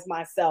minimize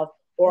myself,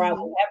 or I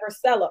will never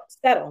settle.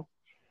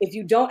 If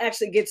you don't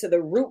actually get to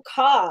the root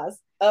cause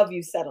of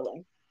you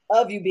settling,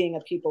 of you being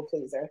a people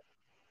pleaser,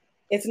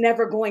 it's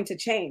never going to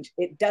change.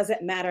 It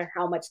doesn't matter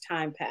how much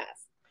time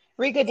passed.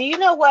 Rika, do you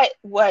know what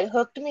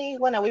hooked me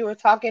when we were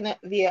talking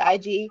via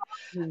IG?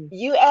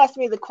 You asked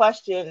me the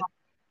question,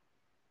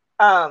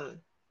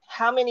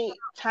 how many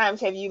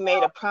times have you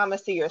made a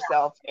promise to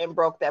yourself and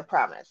broke that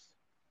promise?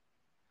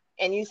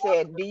 And you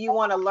said, do you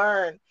want to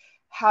learn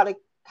how to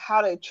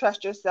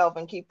trust yourself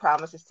and keep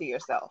promises to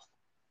yourself?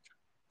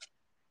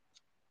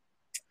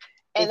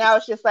 And I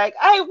was just like,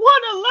 I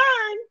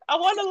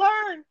want to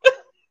learn.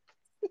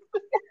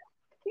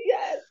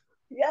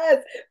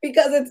 Yes,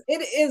 because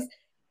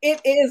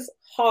it is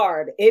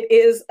hard. It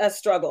is a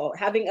struggle.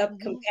 Having a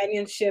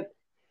companionship,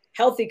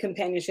 healthy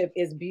companionship,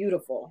 is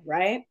beautiful,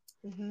 right?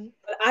 Mm-hmm.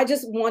 But I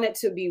just want it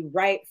to be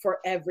right for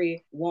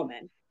every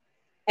woman.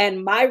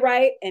 And my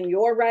right and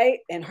your right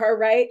and her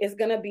right is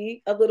going to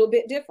be a little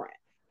bit different.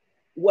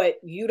 What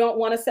you don't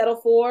want to settle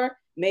for,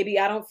 maybe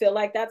I don't feel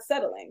like that's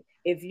settling.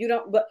 If you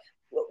don't, but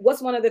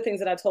what's one of the things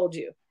that I told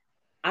you?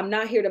 I'm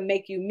not here to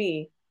make you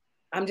me.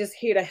 I'm just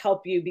here to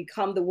help you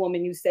become the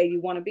woman you say you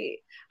want to be.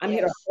 I'm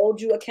here to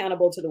hold you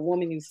accountable to the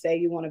woman you say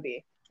you want to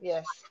be.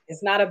 Yes.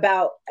 It's not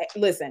about,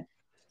 listen,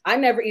 I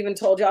never even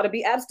told y'all to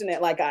be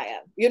abstinent like I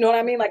am. You know what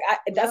I mean? Like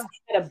that's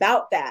not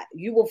about that.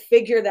 You will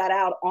figure that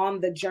out on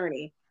the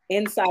journey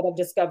inside of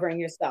discovering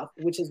yourself,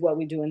 which is what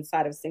we do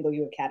inside of Single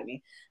You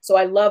Academy. So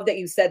I love that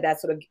you said that.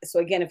 So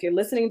again, if you're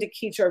listening to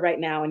Keitra right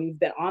now and you've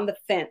been on the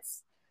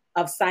fence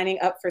of signing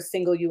up for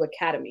Single You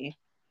Academy,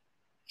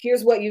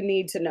 here's what you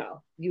need to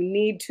know. You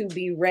need to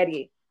be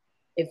ready.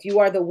 If you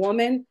are the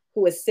woman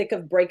who is sick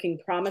of breaking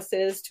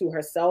promises to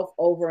herself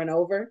over and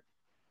over,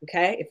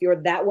 okay? If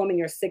you're that woman,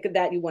 you're sick of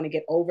that, you want to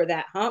get over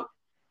that hump,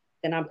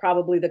 then I'm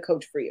probably the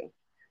coach for you.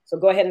 So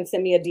go ahead and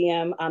send me a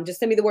DM. Just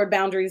send me the word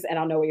boundaries and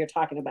I'll know what you're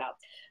talking about.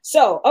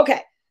 So,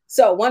 okay.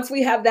 So once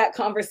we have that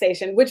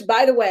conversation, which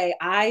by the way,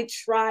 I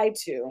try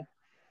to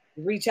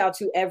reach out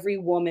to every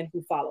woman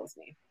who follows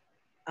me.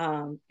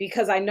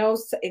 Because I know,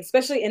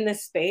 especially in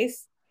this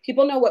space,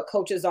 people know what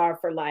coaches are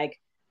for, like,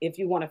 if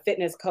you want a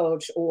fitness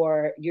coach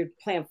or you're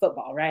playing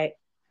football, right?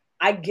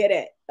 I get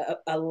it.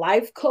 A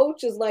life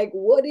coach is like,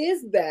 what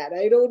is that?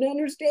 I don't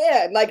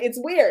understand. Like, it's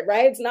weird,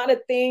 right? It's not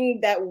a thing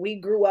that we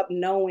grew up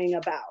knowing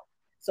about.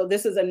 So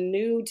this is a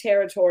new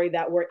territory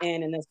that we're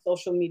in the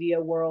social media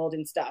world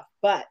and stuff.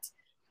 But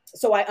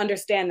so I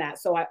understand that.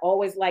 So I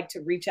always like to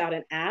reach out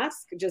and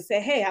ask, just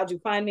say, hey, how'd you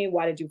find me?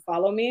 Why did you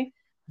follow me?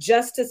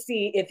 Just to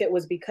see if it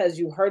was because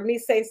you heard me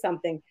say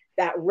something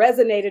that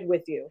resonated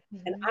with you.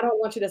 And I don't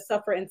want you to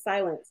suffer in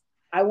silence.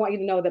 I want you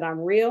to know that I'm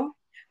real.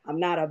 I'm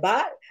not a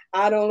bot.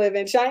 I don't live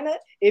in China.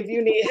 If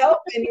you need help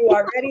and you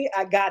are ready,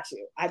 I got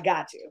you. I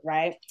got you.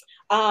 Right.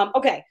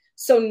 Okay.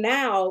 So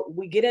now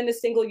we get into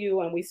Single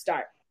You and we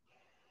start.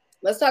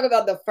 Let's talk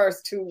about the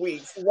first 2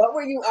 weeks. What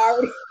were you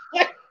already?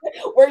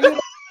 Were you?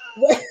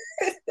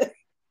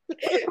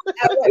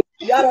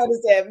 Y'all don't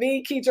understand.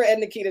 Me, Keitra, and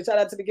Nikita. Shout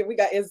out to Nikita. We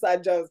got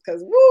inside jokes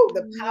because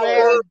the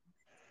power.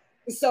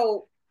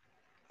 So,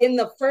 in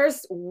the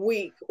first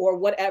week or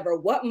whatever,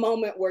 what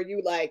moment were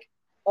you like,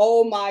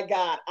 oh my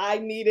God, I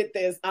needed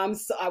this. I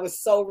was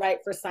so right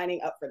for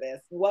signing up for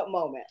this. What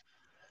moment?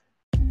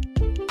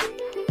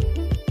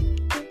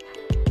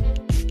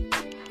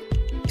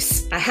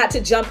 I had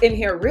to jump in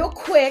here real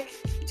quick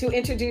to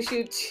introduce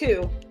you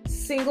to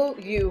Single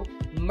You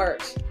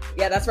merch.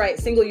 Yeah, that's right.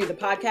 Single You, the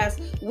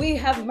podcast. We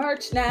have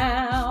merch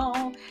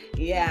now.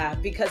 Yeah,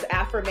 because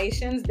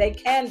affirmations, they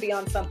can be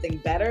on something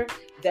better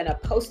than a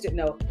Post-it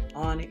note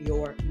on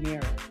your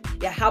mirror.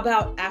 Yeah, how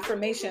about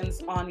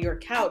affirmations on your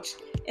couch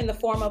in the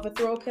form of a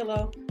throw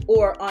pillow,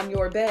 or on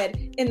your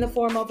bed in the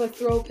form of a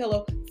throw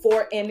pillow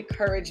for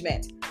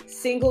encouragement?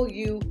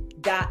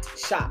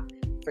 SingleU.shop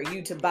for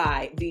you to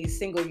buy the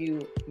Single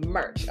You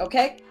merch,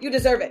 okay? You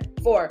deserve it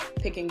for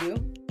picking you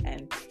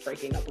and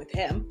breaking up with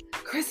him.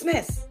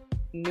 Christmas,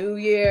 New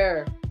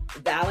Year,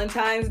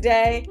 Valentine's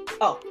Day.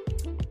 Oh,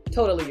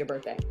 totally your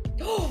birthday.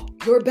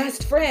 Your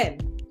best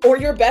friend or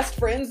your best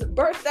friend's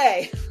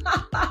birthday.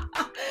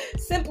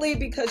 Simply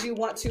because you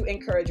want to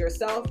encourage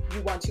yourself,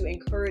 you want to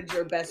encourage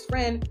your best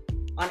friend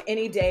on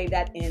any day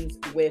that ends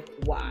with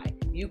Y.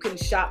 You can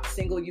shop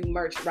Single You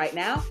merch right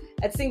now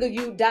at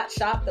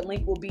singleu.shop. The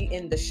link will be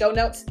in the show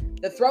notes.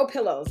 The throw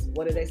pillows,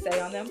 what do they say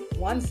on them?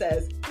 One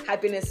says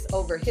happiness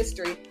over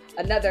history,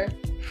 another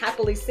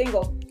happily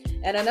single,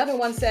 and another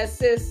one says,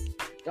 sis,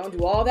 don't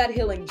do all that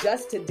healing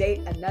just to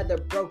date another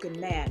broken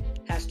man.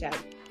 Hashtag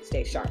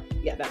stay sharp.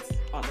 Yeah, that's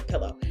on the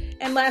pillow.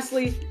 And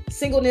lastly,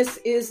 singleness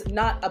is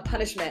not a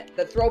punishment.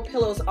 The throw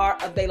pillows are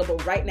available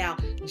right now,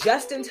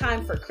 just in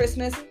time for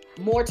Christmas.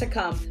 More to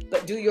come,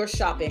 but do your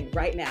shopping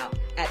right now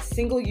at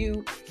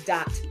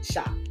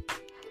singleu.shop.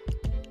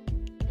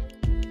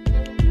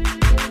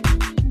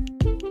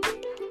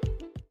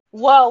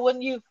 Well,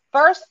 when you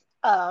first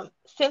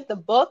sent the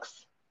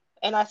books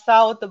and I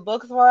saw what the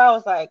books were, I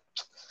was like,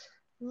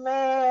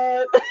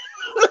 man,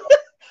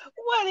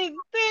 what is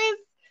this?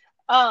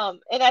 And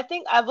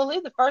I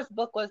believe the first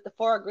book was The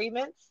 4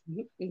 Agreements,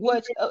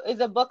 which is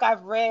a book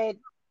I've read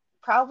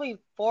probably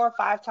 4 or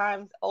 5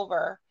 times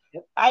over.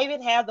 Yep. I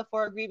even have The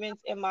 4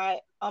 Agreements on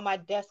my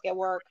desk at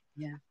work.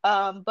 Yeah.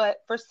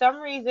 But for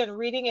some reason,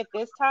 reading it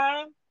this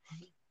time,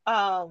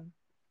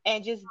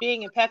 and just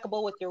being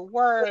impeccable with your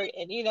word,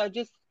 and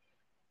just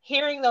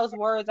hearing those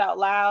words out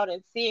loud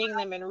and seeing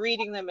them and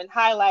reading them and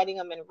highlighting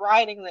them and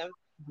writing them,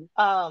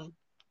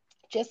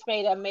 just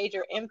made a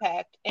major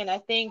impact. And I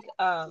think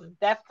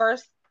the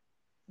first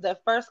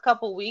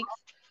couple weeks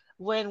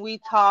when we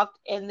talked,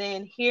 and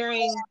then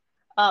hearing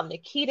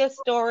Nikita's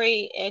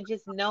story, and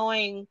just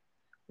knowing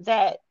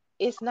that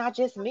it's not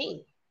just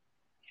me.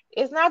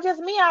 It's not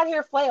just me out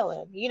here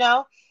flailing,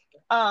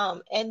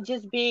 and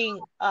just being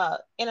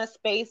in a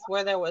space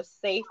where there was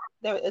a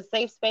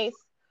safe space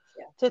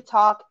to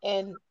talk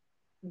and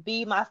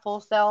be my full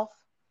self,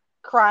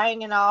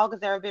 crying and all, because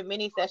there have been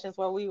many sessions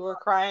where we were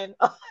crying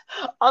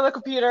on the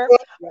computer,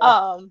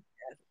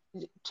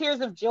 tears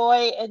of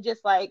joy, and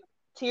just like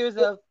tears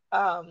of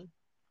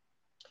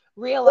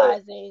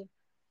realizing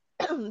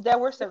that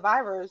we're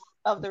survivors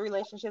of the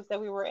relationships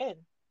that we were in.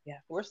 Yeah,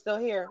 we're still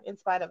here in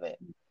spite of it.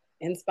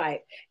 In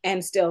spite,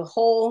 and still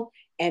whole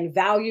and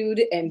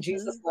valued, and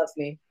Jesus loves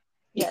me.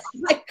 Yes.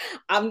 Like,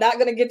 I'm not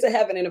going to get to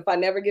heaven, and if I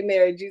never get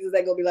married, Jesus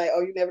ain't going to be like,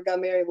 oh, you never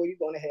got married? Well, you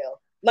going to hell.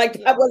 Like,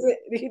 that wasn't,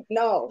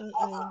 no.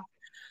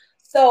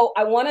 So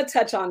I want to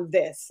touch on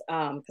this,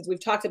 because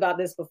we've talked about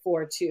this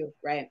before too,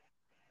 right?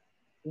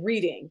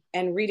 Reading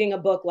a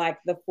book like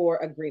The 4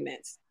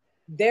 Agreements.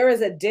 There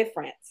is a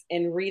difference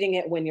in reading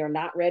it when you're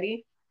not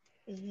ready,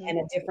 and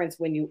a difference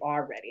when you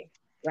are ready,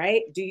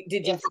 right?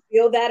 Did you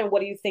feel that? And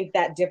what do you think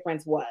that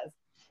difference was?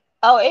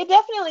 Oh, it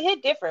definitely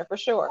hit different for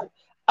sure.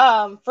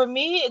 For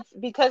me, it's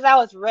because I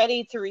was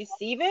ready to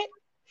receive it.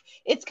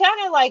 It's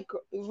kind of like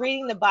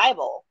reading the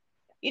Bible.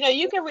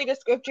 You can read a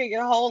scripture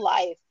your whole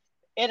life,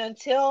 and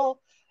until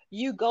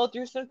you go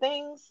through some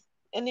things,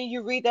 and then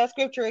you read that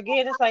scripture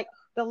again, it's like,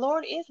 the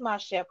Lord is my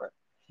shepherd.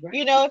 Right.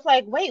 It's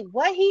like, wait,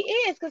 what? He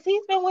is, because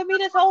he's been with me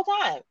this whole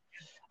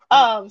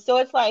time. So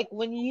it's like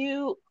when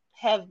you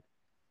have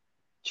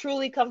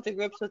truly come to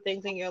grips with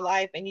things in your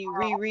life and you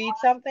reread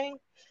something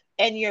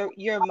and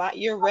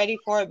you're ready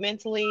for it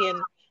mentally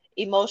and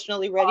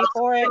emotionally ready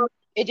for it,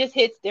 it just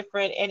hits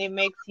different and it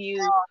makes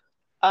you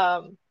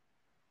um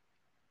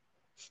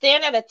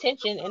stand at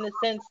attention in the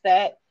sense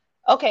that,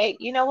 okay,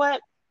 you know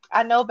what?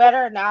 I know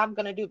better. Now I'm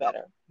going to do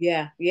better.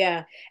 Yeah,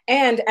 yeah.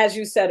 And as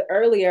you said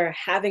earlier,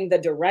 having the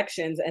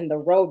directions and the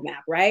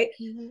roadmap, right?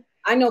 Mm-hmm.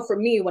 I know for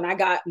me, when I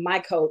got my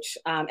coach,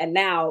 and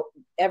now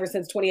ever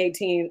since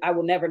 2018, I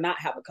will never not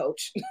have a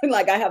coach.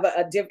 Like I have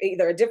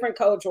either a different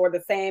coach or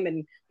the same,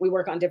 and we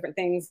work on different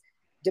things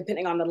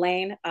depending on the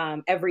lane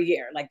every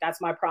year. Like that's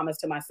my promise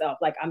to myself.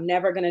 Like I'm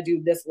never going to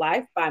do this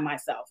life by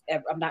myself.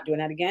 I'm not doing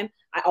that again.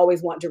 I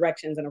always want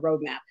directions and a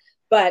roadmap.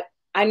 But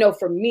I know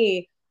for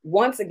me,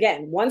 once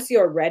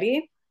you're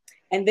ready,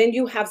 and then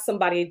you have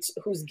somebody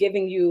who's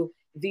giving you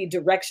the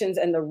directions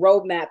and the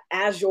roadmap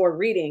as you're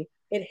reading,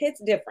 it hits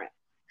different.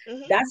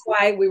 Mm-hmm. That's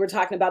why we were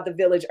talking about the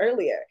village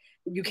earlier.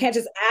 You can't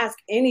just ask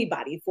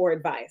anybody for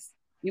advice.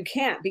 You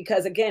can't,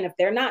 because again, if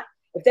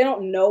they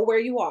don't know where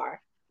you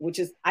are, which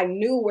is, I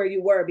knew where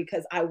you were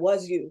because I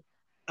was you,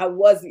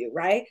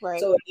 right?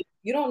 So if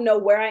you don't know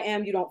where I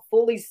am, you don't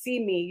fully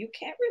see me, you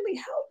can't really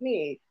help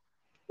me.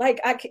 Like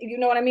you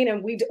know what I mean?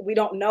 And we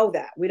don't know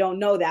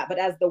that. But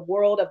as the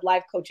world of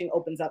life coaching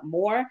opens up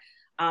more,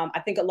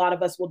 I think a lot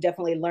of us will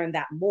definitely learn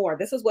that more.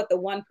 This is what the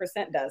 1%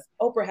 does.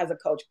 Oprah has a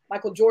coach.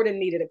 Michael Jordan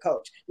needed a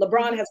coach.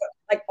 LeBron has,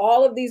 like,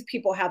 all of these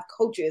people have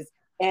coaches,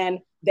 and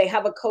they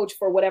have a coach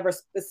for whatever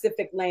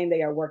specific lane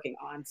they are working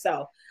on.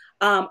 So,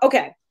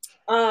 okay.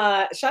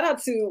 Shout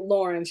out to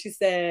Lauren. She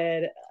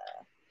said,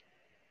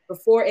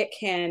 before it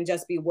can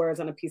just be words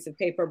on a piece of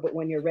paper, but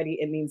when you're ready,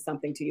 it means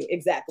something to you.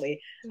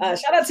 Exactly.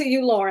 Shout out to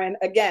you, Lauren.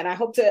 Again, I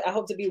hope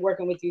to be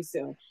working with you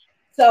soon.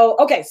 So,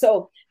 okay.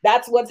 So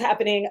that's what's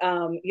happening,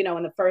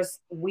 in the first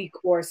week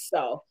or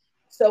so.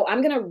 So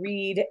I'm going to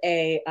read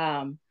a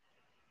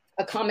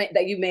comment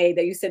that you made,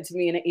 that you sent to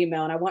me in an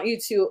email. And I want you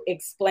to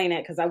explain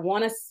it, because I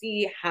want to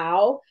see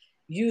how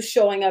you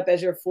showing up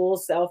as your full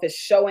self is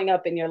showing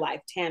up in your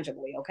life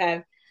tangibly.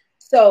 Okay.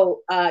 So,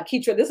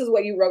 Keitra, this is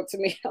what you wrote to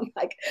me. I'm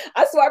like,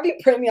 I swear I be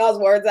printing y'all's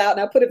words out, and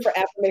I put it for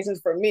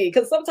affirmations for me.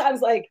 Because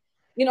sometimes, like,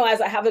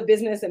 as I have a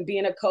business and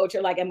being a coach,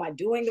 you're like, am I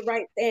doing the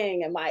right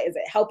thing? Is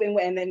it helping?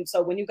 And then,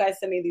 so when you guys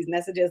send me these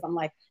messages, I'm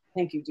like,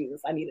 thank you,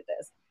 Jesus. I needed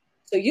this.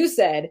 So you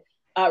said,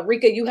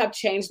 Rika, you have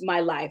changed my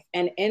life.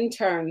 And in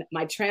turn,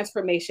 my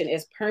transformation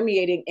is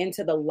permeating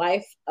into the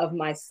life of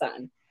my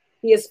son.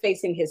 He is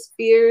facing his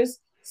fears,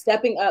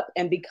 stepping up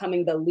and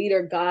becoming the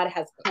leader God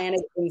has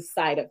planted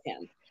inside of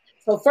him.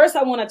 So first,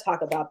 I want to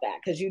talk about that,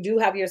 because you do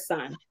have your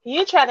son.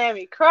 You trying to have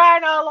me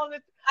crying all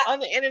on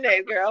the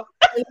internet, girl.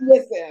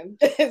 Listen,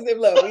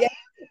 look, it's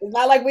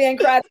not like we ain't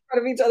cried in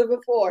front of each other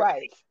before,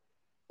 right?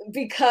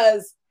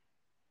 Because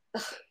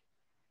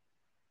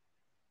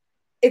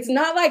it's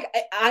not like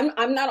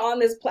I'm not on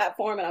this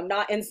platform, and I'm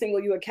not in Single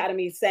You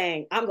Academy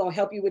saying I'm gonna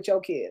help you with your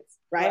kids,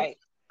 right?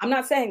 I'm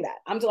not saying that.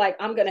 I'm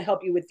gonna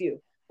help you with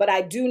you, but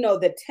I do know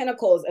the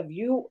tentacles of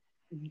you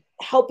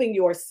helping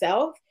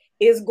yourself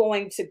is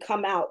going to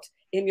come out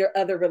in your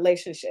other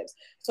relationships.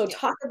 So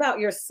talk about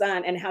your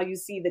son and how you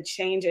see the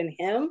change in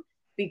him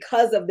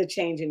because of the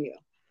change in you.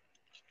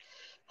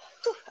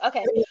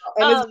 Okay.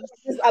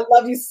 I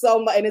love you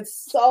so much. And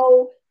it's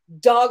so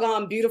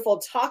doggone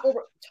beautiful.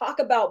 Talk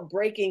about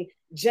breaking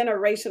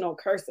generational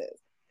curses.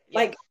 Yes.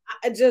 Like,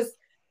 I just,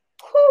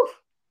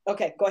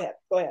 okay, go ahead.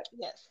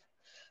 Yes.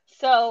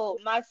 So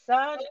my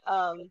son,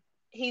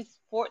 he's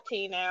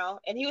 14 now,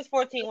 and he was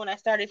 14 when I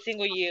started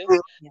Single You,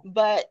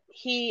 but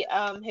he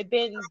had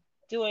been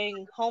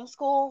doing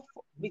homeschool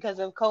because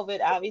of COVID,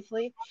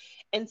 obviously,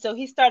 and so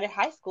he started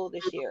high school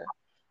this year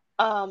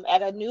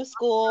at a new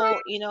school.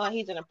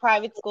 He's in a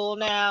private school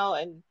now,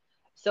 and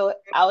so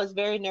I was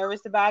very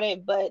nervous about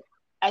it. But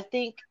I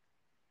think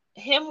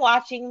him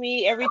watching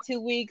me every 2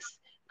 weeks,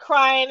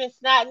 crying and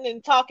snotting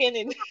and talking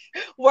and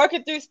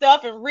working through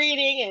stuff and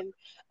reading,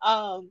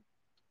 and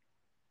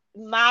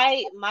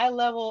my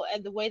level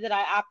and the way that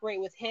I operate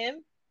with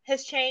him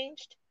has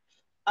changed.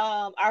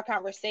 Our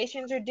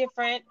conversations are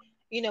different.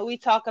 We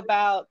talk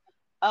about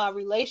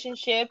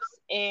relationships,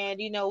 and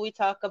we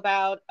talk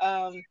about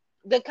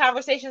the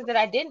conversations that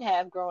I didn't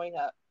have growing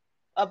up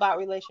about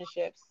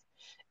relationships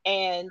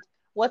and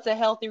what's a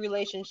healthy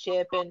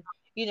relationship, and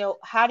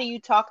how do you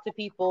talk to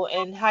people,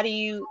 and how do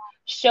you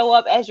show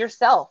up as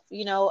yourself.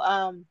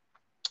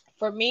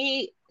 For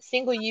me,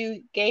 Single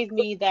You gave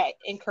me that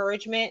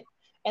encouragement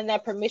and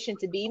that permission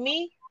to be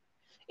me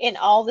in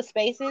all the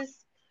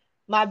spaces,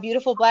 my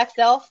beautiful Black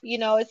self.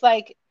 It's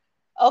like,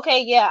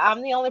 okay, yeah,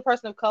 I'm the only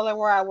person of color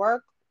where I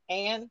work,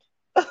 and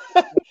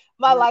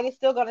my light is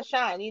still going to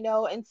shine,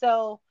 And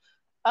so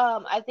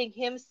I think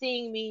him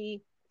seeing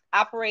me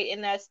operate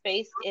in that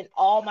space, in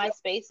all my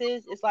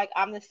spaces, it's like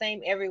I'm the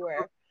same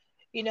everywhere.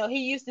 He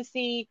used to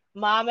see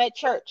mom at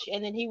church,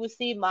 and then he would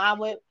see mom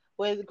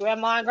with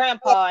grandma and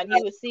grandpa, and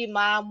he would see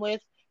mom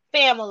with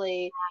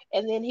family,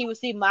 and then he would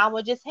see mom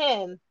with just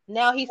him.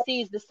 Now he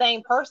sees the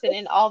same person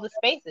in all the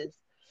spaces.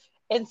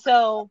 And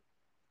so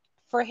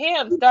for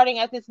him starting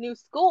at this new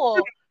school,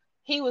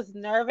 he was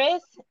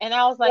nervous. And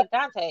I was like,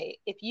 Dante,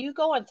 if you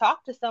go and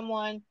talk to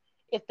someone,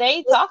 if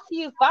they talk to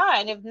you,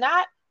 fine. If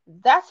not,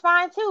 that's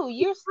fine too.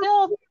 You're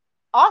still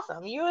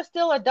awesome. You're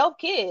still a dope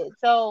kid.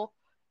 So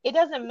it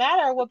doesn't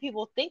matter what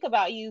people think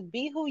about you.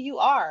 Be who you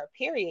are,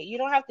 period. You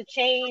don't have to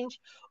change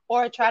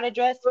or try to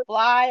dress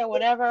fly or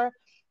whatever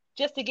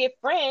just to get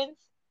friends.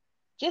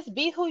 Just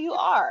be who you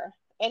are.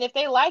 And if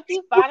they like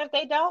you, fine. If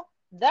they don't,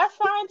 that's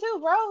fine too,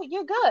 bro.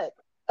 You're good.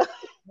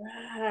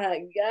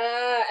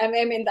 Yeah. I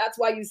mean, that's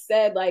why you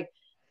said like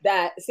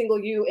that Single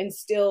You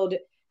instilled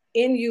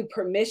in you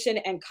permission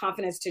and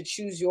confidence to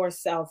choose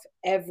yourself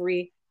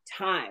every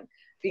time.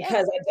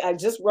 Because I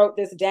just wrote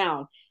this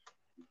down.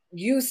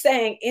 You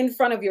saying in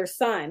front of your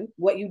son,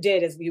 what you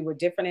did is you were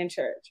different in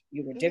church.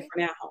 You were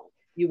different at home.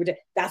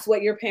 That's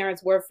what your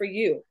parents were for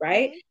you,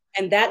 right?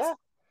 And that's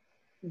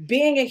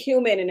being a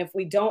human. And if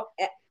we don't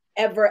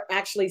ever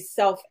actually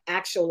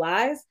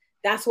self-actualize,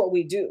 that's what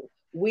we do.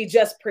 We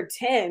just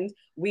pretend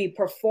we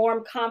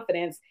perform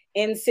confidence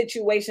in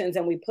situations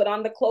and we put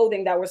on the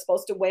clothing that we're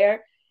supposed to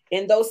wear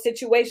in those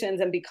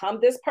situations and become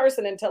this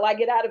person until I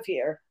get out of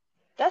here.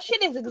 That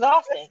shit is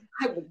exhausting.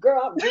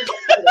 Girl,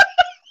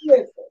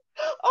 listen.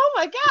 Oh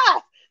my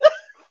God.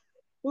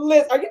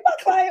 Liz, are you my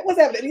client? What's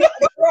happening?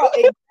 Yeah, girl,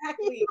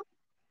 exactly.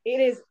 It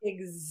is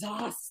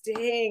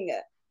exhausting.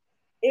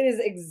 It is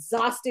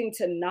exhausting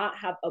to not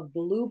have a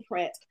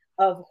blueprint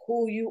of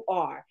who you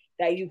are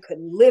that you could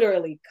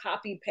literally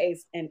copy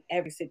paste in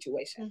every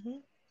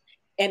situation.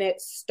 And it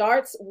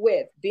starts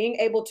with being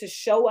able to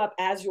show up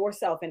as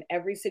yourself in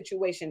every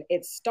situation.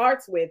 It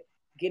starts with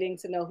getting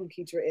to know who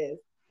Keitra is.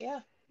 Yeah.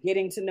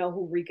 Getting to know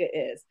who Rika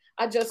is.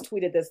 I just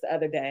tweeted this the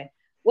other day.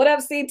 What up,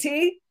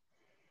 CT?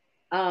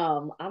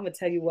 I'm gonna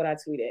tell you what I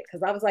tweeted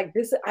because I was like,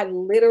 this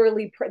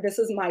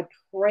is my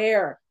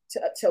prayer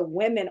to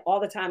women all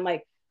the time,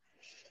 like,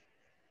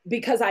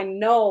 because I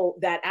know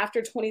that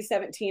after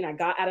 2017, I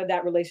got out of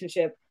that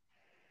relationship.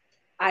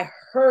 I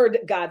heard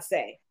God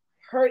say,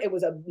 it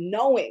was a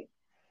knowing,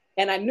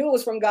 and I knew it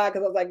was from God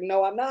because I was like,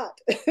 no, I'm not.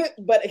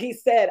 But he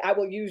said, I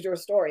will use your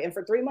story. And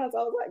for 3 months, I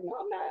was like, no,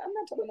 I'm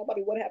not telling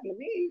nobody what happened to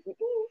me.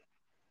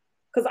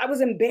 Because I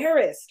was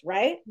embarrassed,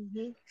 right?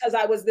 Because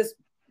I was this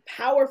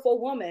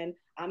powerful woman.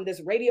 I'm this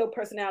radio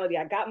personality.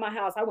 I got my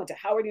house. I went to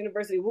Howard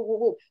University. Woo, woo,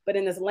 woo. But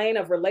in this lane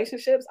of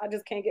relationships, I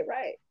just can't get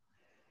right.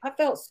 I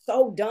felt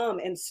so dumb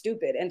and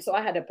stupid. And so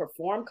I had to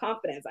perform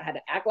confidence. I had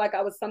to act like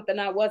I was something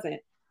I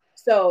wasn't.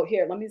 So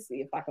here, let me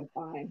see if I can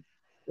find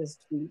this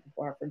tweet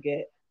before I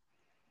forget.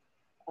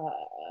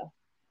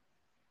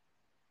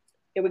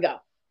 Here we go.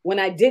 When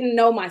I didn't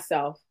know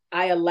myself,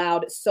 I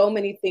allowed so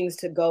many things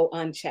to go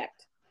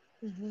unchecked.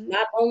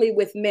 Not only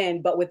with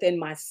men, but within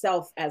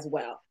myself as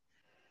well.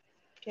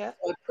 Yeah.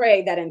 So I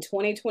pray that in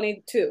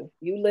 2022,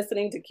 you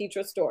listening to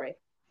Keetra's story,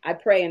 I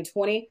pray in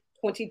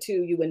 2022,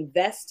 you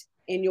invest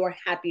in your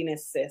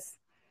happiness, sis,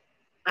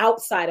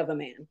 outside of a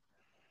man.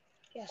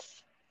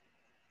 Yes.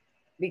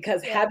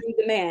 Because having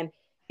the man,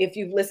 if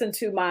you've listened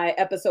to my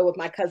episode with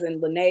my cousin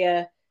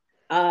Linnea,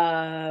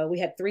 we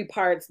had 3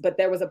 parts, but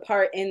there was a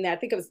part in there, I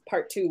think it was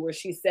part 2, where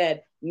she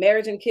said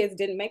marriage and kids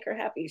didn't make her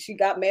happy. She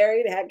got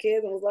married, had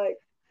kids, and was like,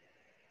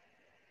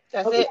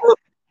 that's okay, it.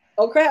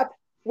 Oh crap.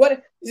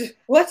 What?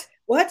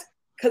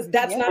 Because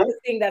that's not the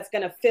thing that's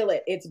going to fill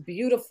it. It's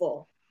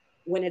beautiful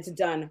when it's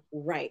done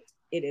right.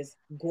 It is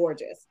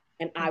gorgeous.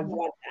 And I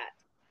want that.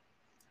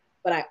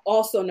 But I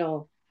also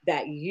know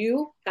that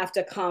you have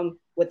to come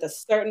with a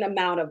certain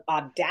amount of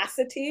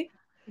audacity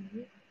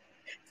to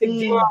get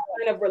the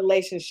kind of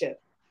relationship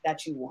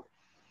that you want.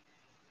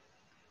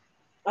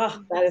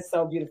 Oh, that is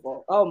so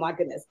beautiful. Oh my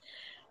goodness.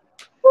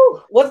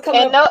 Whew. What's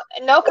coming and up?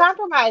 No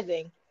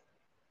compromising.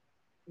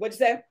 What'd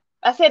you say?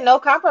 I said no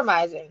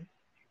compromising.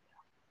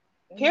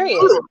 Period.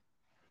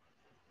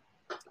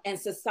 And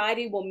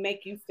society will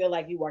make you feel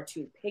like you are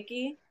too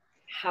picky.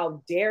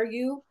 How dare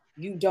you?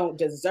 You don't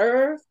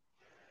deserve.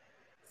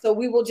 So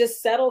we will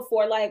just settle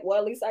for like, well,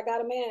 at least I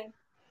got a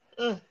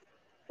man.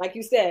 Like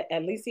you said,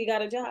 at least he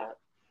got a job.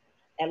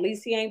 At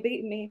least he ain't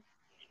beating me.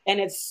 And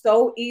it's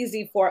so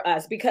easy for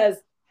us because,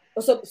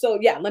 so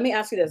yeah, let me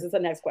ask you this. It's the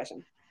next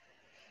question.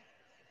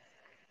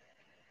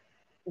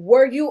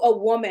 Were you a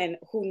woman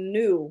who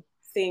knew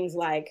things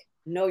like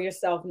know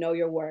yourself, know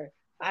your worth?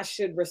 I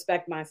should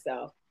respect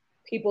myself.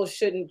 People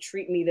shouldn't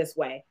treat me this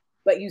way,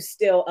 but you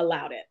still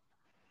allowed it.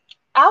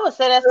 I would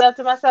say that stuff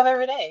to myself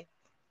every day.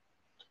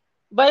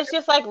 But it's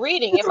just like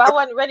reading. If I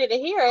wasn't ready to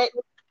hear it,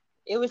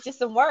 it was just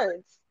some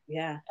words.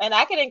 Yeah. And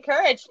I can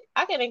encourage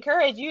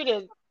you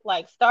to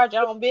like start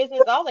your own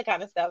business, all that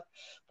kind of stuff.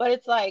 But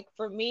it's like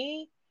for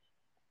me,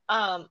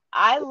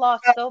 I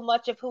lost so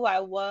much of who I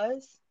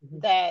was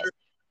that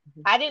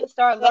I didn't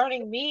start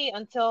learning me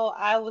until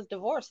I was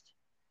divorced.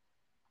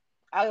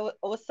 I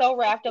was so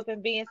wrapped up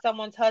in being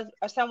someone's husband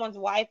or someone's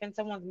wife and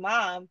someone's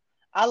mom,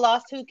 I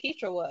lost who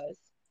Keitra was.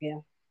 Yeah.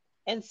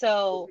 And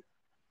so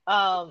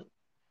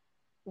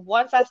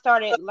once I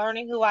started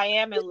learning who I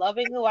am and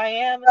loving who I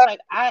am, it's like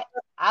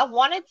I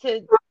wanted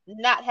to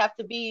not have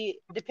to be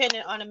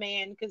dependent on a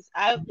man, because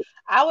I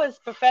was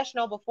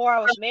professional before I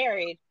was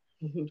married.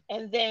 Mm-hmm.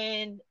 And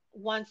then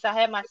once I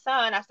had my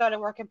son, I started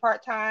working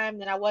part-time.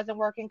 Then I wasn't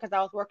working because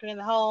I was working in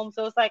the home.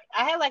 So it's like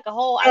I had like a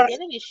whole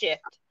identity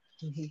shift,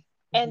 Mm-hmm.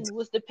 and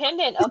was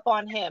dependent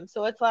upon him.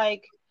 So it's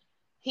like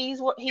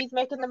he's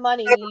making the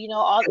money, you know,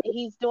 all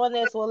he's doing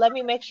this. Well, let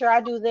me make sure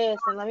I do this,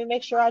 and let me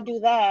make sure I do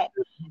that.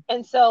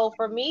 And so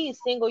for me,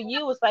 single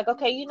you was like,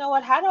 okay, you know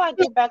what? How do I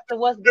get back to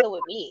what's good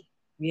with me?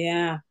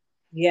 Yeah.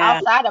 Yeah.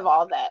 Outside of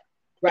all that.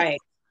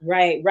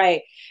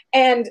 Right.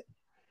 And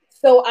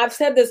so I've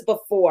said this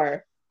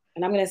before,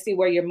 and I'm going to see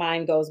where your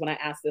mind goes when I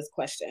ask this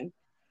question.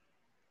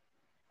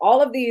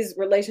 All of these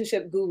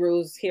relationship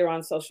gurus here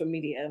on social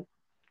media,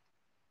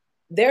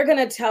 they're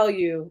going to tell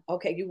you,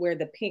 okay, you wear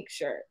the pink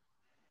shirt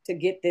to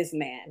get this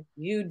man.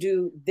 You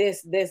do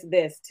this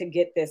to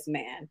get this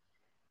man.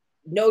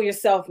 Know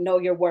yourself, know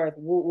your worth,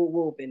 whoop, whoop,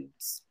 whoop, and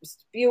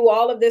spew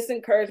all of this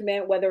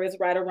encouragement, whether it's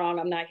right or wrong.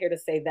 I'm not here to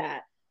say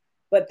that.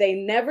 But they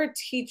never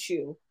teach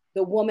you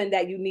the woman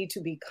that you need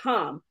to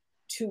become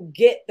to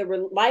get the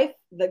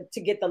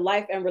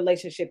life and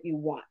relationship you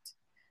want.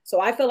 So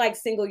I feel like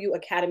Single You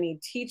Academy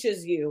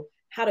teaches you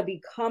how to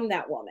become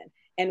that woman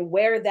and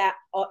wear that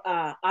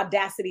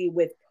audacity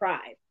with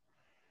pride.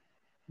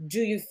 Do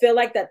you feel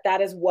like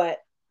that is what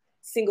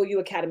Single You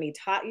Academy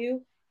taught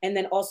you? And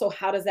then also,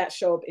 how does that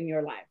show up in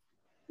your life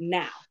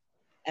now?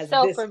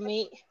 For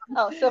me,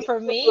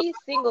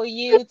 Single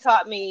You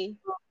taught me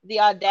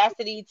the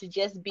audacity to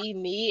just be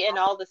me in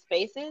all the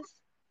spaces.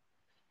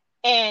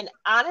 And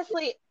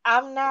honestly,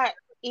 I'm not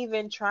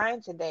even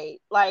trying to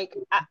date. Like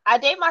I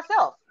date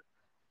myself.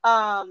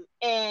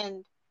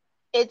 And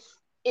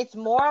it's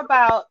more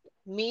about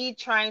me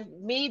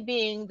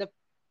being the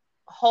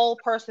whole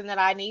person that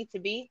I need to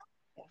be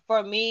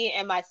for me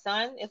and my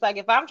son. It's like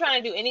if I'm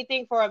trying to do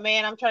anything for a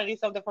man, I'm trying to do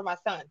something for my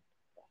son.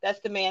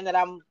 That's the man that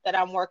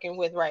I'm working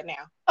with right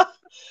now.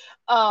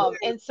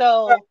 And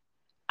so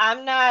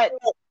I'm not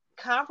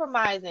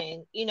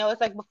compromising. You know,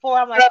 it's like before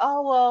I'm like,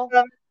 oh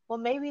well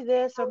maybe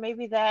this or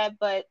maybe that,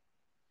 but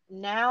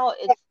now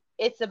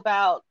it's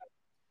about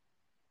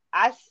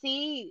I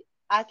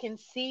can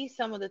see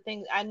some of the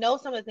things. I know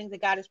some of the things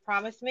that God has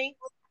promised me.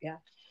 Yeah.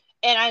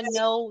 And I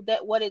know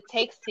that what it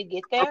takes to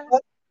get there.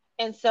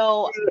 And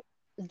so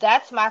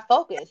that's my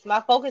focus.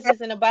 My focus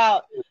isn't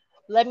about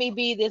let me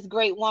be this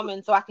great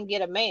woman so I can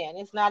get a man.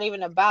 It's not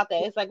even about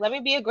that. It's like, let me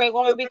be a great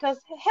woman because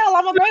hell,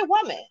 I'm a great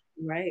woman.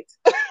 Right.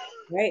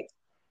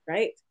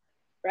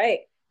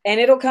 And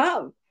it'll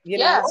come, you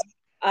know?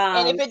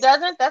 And if it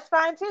doesn't, that's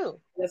fine too.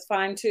 That's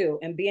fine too.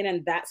 And being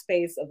in that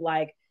space of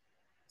like,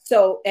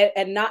 so,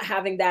 and not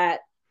having that,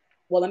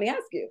 well, let me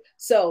ask you.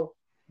 So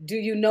do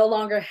you no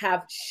longer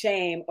have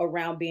shame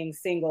around being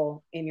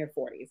single in your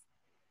 40s?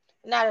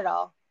 Not at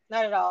all.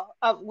 Not at all.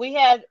 We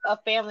had a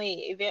family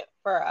event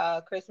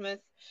for Christmas,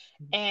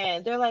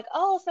 and they're like,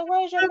 "Oh, so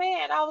where's your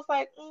man?" I was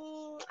like,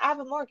 "I have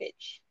a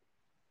mortgage."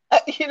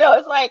 You know,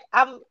 it's like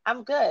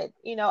I'm good.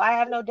 You know, I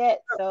have no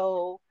debt,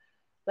 so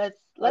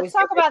let's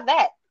talk about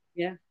that.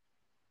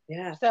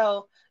 Yeah.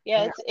 So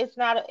it's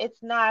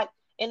not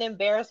an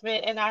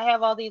embarrassment, and I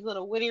have all these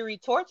little witty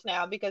retorts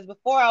now because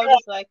before I was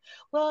just like,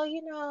 well,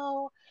 you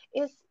know,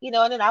 it's and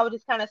then I would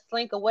just kind of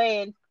slink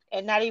away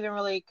and not even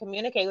really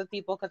communicate with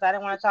people because I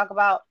didn't want to talk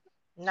about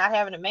not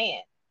having a man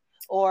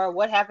or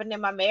what happened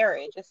in my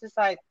marriage. It's just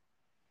like,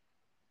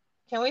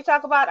 can we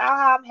talk about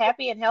how I'm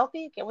happy and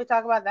healthy? Can we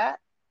talk about that?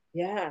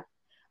 Yeah.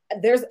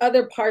 There's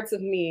other parts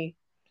of me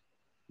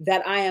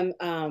that I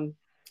am,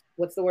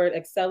 what's the word,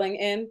 excelling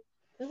in,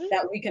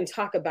 that we can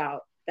talk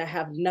about that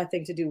have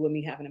nothing to do with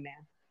me having a man.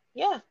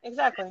 Yeah,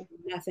 exactly.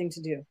 Nothing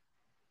to do.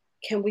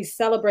 Can we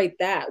celebrate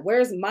that?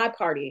 Where's my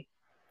party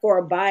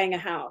for buying a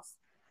house?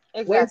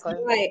 Exactly.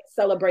 Where's my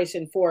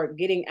celebration for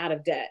getting out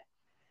of debt?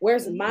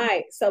 Where's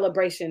my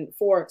celebration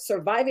for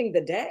surviving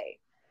the day?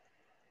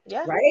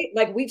 Yeah. Right?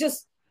 Like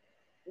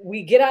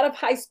we get out of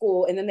high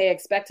school and then they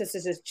expect us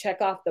to just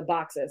check off the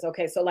boxes.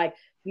 Okay, so like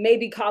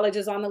maybe college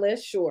is on the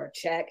list. Sure,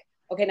 check.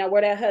 Okay, now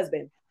where that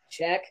husband?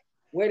 Check.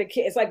 Where the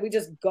kids? It's like we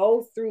just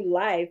go through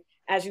life,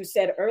 as you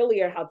said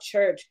earlier, how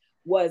church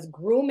was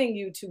grooming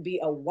you to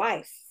be a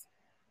wife.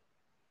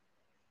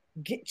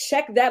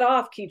 Check that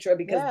off, Keetra,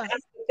 because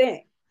that's the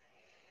thing.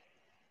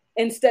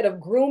 Instead of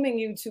grooming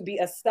you to be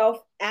a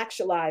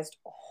self-actualized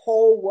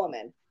whole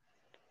woman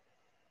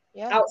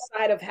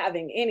outside of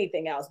having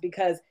anything else.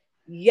 Because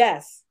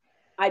yes,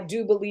 I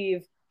do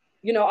believe,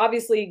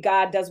 obviously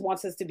God does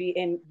want us to be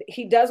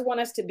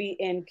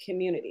in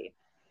community,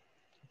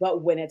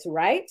 but when it's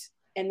right,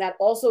 and that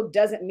also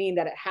doesn't mean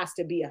that it has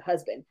to be a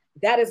husband.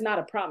 That is not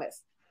a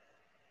promise.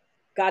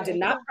 God did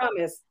not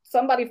promise.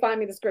 Somebody find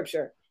me the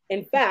scripture.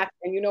 In fact,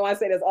 and I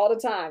say this all the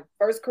time,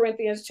 1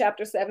 Corinthians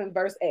chapter 7,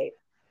 verse 8.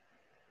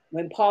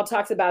 When Paul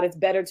talks about it's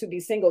better to be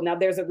single. Now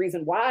there's a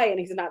reason why, and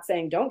he's not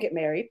saying don't get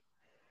married,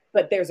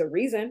 but there's a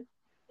reason,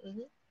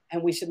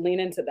 and we should lean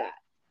into that.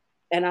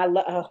 And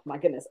oh my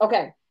goodness.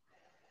 Okay.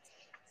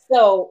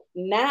 So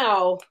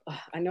now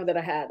I know that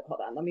hold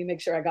on, let me make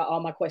sure I got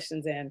all my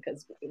questions in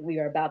because we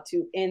are about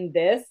to end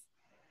this.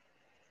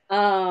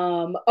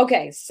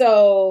 Okay,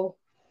 so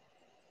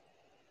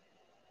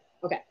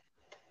okay.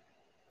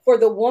 For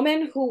the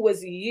woman who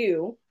was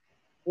you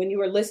when you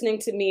were listening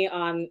to me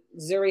on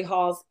Zuri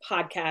Hall's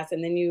podcast,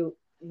 and then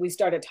we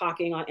started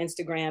talking on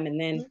Instagram, and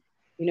then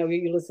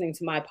you're listening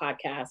to my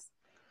podcast.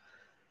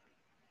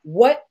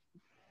 What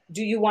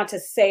do you want to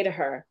say to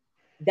her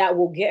that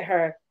will get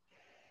her?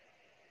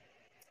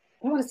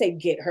 I don't want to say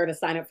get her to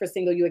sign up for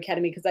Single You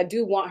Academy, because I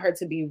do want her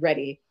to be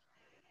ready.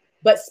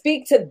 But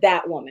speak to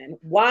that woman.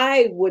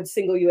 Why would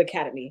Single You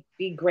Academy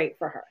be great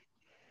for her?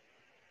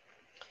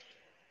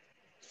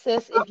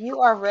 Sis, if you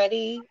are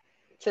ready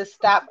to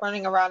stop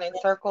running around in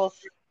circles,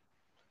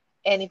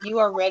 and if you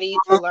are ready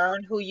to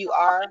learn who you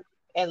are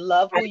and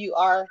love who you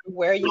are,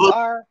 where you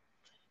are,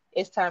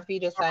 it's time for you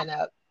to sign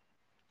up.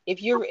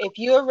 If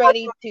you're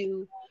ready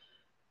to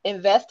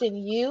invest in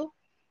you,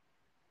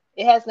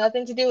 it has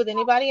nothing to do with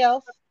anybody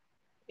else.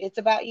 It's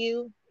about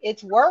you.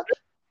 It's work,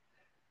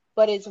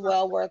 but it's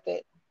well worth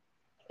it.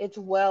 It's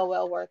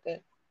well worth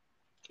it.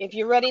 If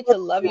you're ready to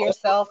love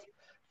yourself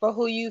for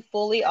who you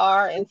fully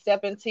are and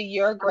step into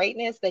your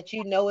greatness that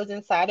you know is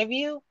inside of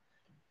you,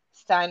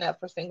 sign up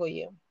for Single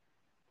You.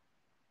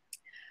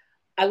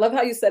 I love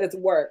how you said it's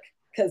work,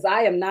 because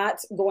I am not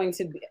going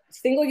to be.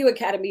 Single You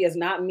Academy is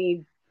not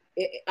me.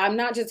 I'm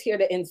not just here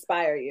to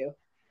inspire you.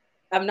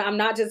 I'm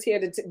not just here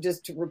to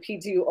just to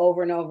repeat to you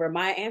over and over.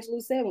 Maya Angelou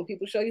said, when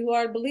people show you who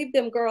are, believe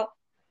them, girl.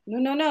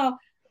 No,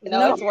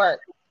 it's work.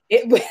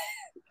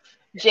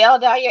 Gel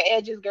down your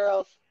edges,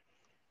 girls.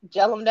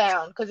 Gel them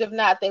down, because if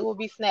not, they will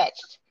be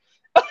snatched.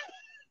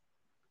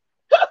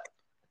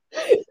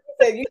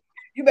 So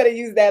you better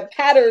use that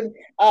pattern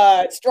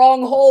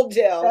stronghold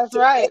gel. That's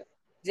right.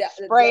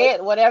 Spray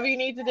it, whatever you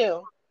need to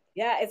do.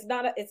 Yeah, it's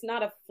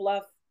not a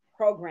fluff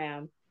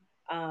program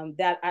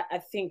that I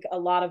think a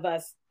lot of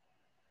us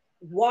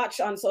watch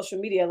on social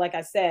media. Like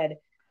I said,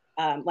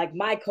 like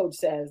my coach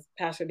says,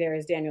 Pastor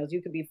Darius Daniels,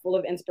 you could be full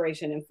of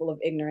inspiration and full of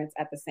ignorance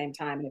at the same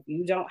time. And if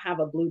you don't have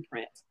a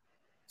blueprint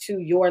to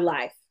your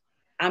life,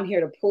 I'm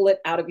here to pull it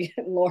out of you.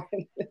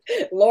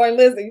 Lauren,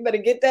 listen, you better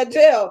get that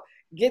gel.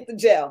 Get the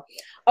gel.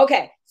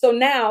 Okay, so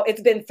now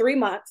it's been 3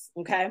 months.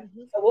 Okay,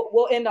 so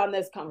we'll end on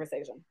this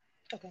conversation.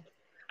 Okay.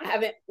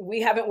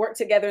 We haven't worked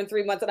together in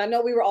 3 months, and I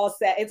know we were all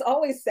sad. It's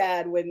always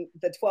sad when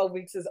the 12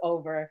 weeks is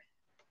over.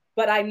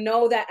 But I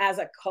know that as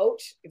a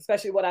coach,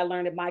 especially what I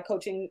learned in my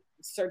coaching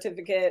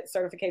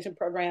certification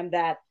program,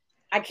 that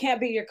I can't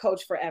be your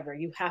coach forever.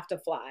 You have to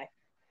fly.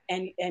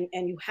 And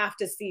you have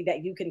to see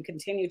that you can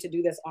continue to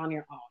do this on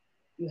your own.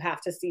 You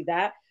have to see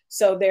that.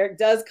 So there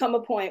does come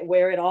a point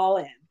where it all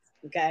ends.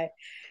 Okay.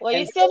 Well,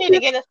 you still need to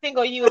get a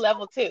Single You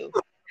level 2.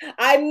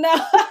 I know.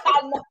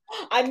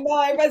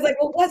 Everybody's like,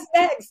 well, what's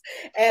next?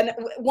 And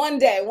one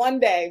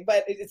day,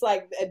 but it's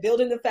like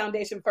building the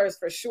foundation first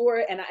for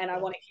sure. And I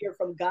want to hear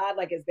from God,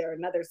 like, is there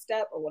another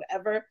step or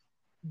whatever?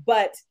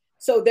 But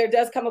so there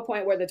does come a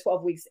point where the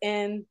 12 weeks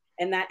end,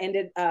 and that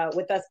ended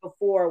with us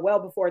well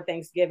before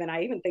Thanksgiving.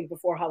 I even think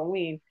before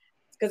Halloween,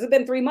 because it's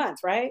been 3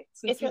 months, right?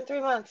 It's been 3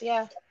 months.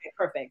 Yeah. Okay,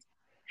 perfect.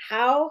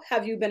 How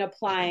have you been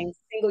applying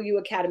Single You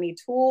Academy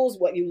tools,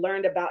 what you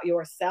learned about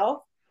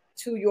yourself,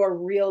 to your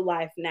real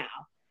life now?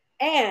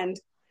 And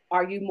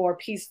are you more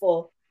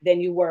peaceful than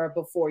you were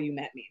before you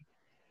met me?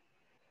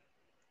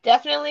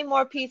 Definitely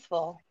more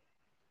peaceful.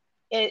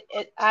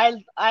 I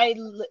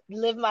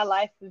live my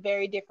life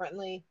very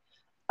differently.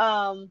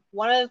 One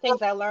of the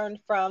things I learned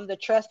from the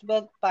Trust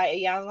book by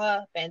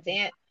Iyanla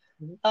Vanzant,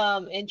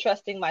 in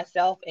trusting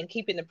myself and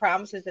keeping the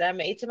promises that I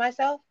made to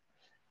myself.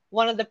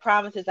 One of the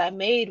promises I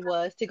made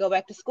was to go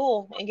back to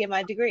school and get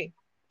my degree.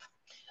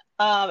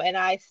 And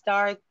I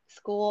start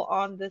school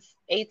on the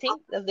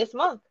 18th of this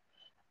month.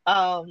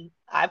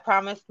 I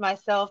promised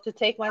myself to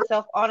take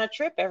myself on a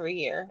trip every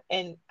year,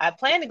 and I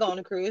planned to go on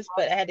a cruise,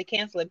 but I had to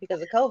cancel it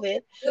because of COVID.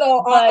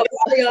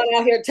 Marianne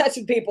out here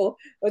touching people.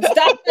 Stop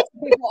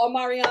touching people on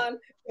Marianne.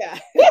 Yeah.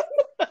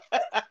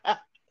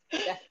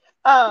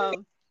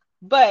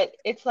 But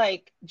it's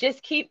like,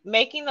 just keep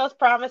making those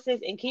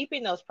promises and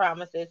keeping those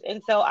promises.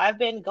 And so I've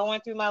been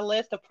going through my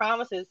list of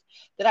promises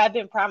that I've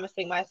been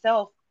promising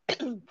myself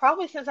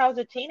probably since I was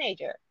a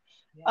teenager.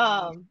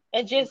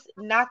 And just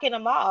knocking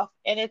them off.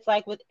 And it's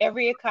like with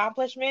every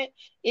accomplishment,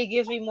 it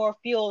gives me more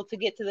fuel to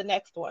get to the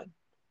next one,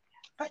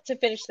 or to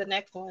finish the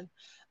next one.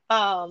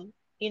 I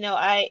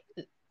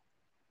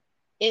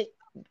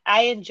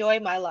enjoy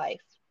my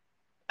life.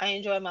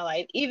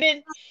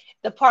 Even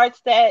the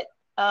parts that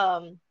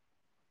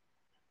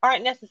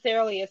aren't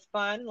necessarily as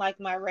fun, like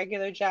my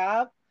regular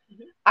job.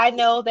 I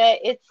know that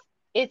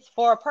it's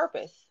for a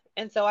purpose.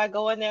 And so I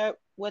go in there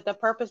with a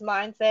purpose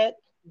mindset,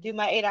 do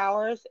my 8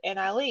 hours, and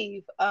I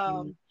leave.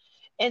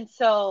 And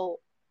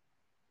so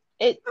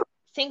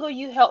Single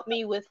You helped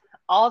me with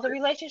all the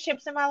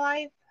relationships in my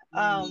life,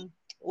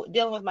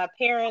 dealing with my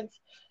parents,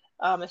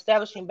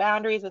 establishing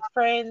boundaries with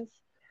friends,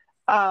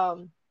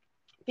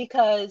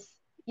 because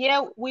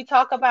we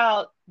talk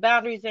about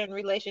boundaries in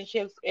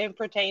relationships as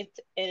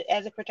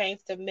it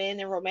pertains to men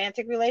and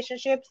romantic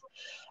relationships,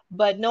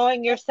 but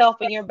knowing yourself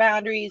and your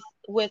boundaries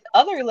with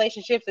other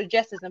relationships are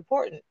just as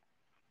important.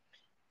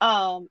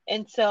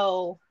 And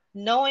so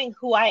knowing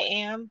who I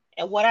am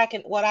and what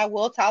I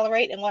will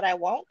tolerate and what I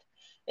won't,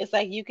 it's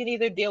like you can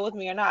either deal with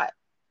me or not.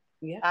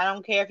 Yeah. I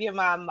don't care if you're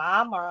my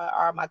mom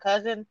or my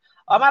cousin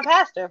or my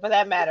pastor for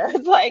that matter.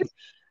 It's like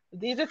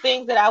these are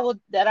things that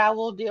I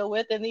will deal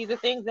with, and these are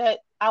things that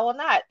I will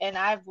not. And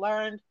I've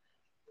learned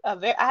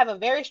I have a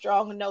very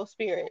strong no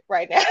spirit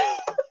right now.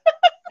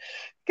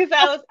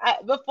 Because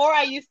before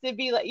I used to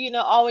be like,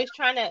 always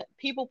trying to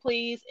people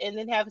please and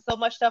then have so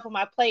much stuff on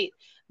my plate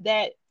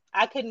that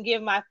I couldn't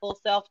give my full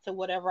self to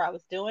whatever I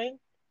was doing.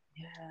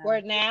 Yeah.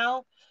 Where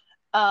now,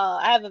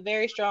 I have a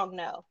very strong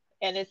no.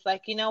 And it's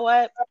like, you know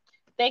what?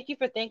 Thank you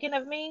for thinking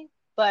of me,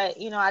 but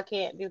I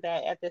can't do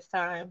that at this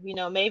time.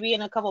 Maybe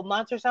in a couple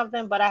months or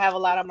something, but I have a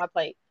lot on my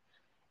plate.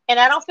 And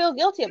I don't feel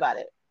guilty about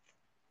it.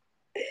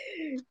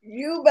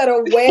 You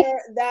better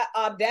wear that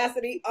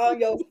audacity on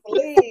your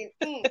sleeve.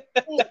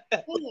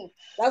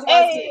 That's why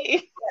I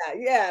say,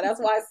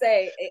 that's why I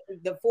say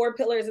the 4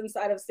 pillars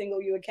inside of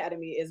Single You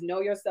Academy is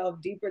know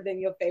yourself deeper than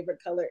your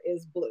favorite color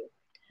is blue.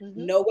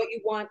 Mm-hmm. Know what you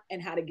want and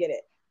how to get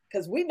it.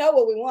 Because we know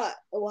what we want.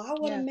 Oh, I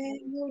want a man,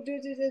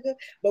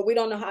 but we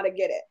don't know how to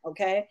get it.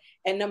 Okay.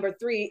 And number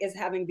 3 is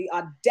having the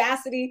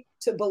audacity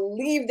to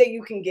believe that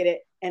you can get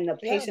it and the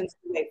patience to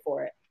wait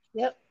for it.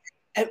 Yep.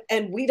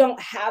 And we don't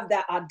have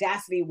that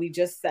audacity. We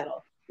just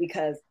settle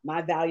because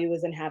my value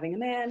is in having a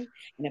man.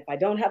 And if I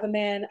don't have a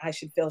man, I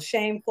should feel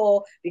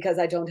shameful because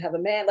I don't have a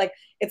man. Like,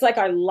 it's like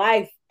our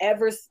life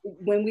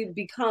when we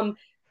become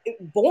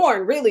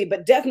born, really,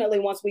 but definitely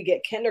once we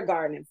get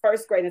kindergarten and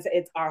first grade,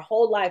 it's our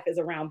whole life is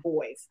around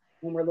boys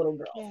when we're little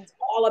girls. It's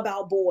all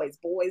about boys.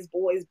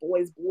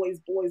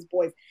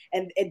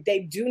 And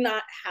they do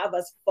not have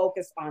us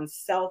focus on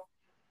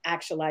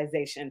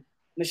self-actualization.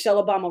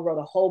 Michelle Obama wrote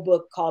a whole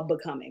book called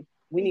Becoming.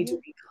 We need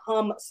to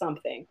become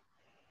something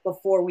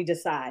before we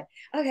decide,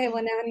 okay,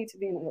 well, now I need to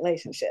be in a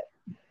relationship.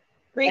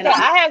 Rika,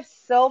 I have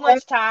so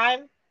much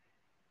time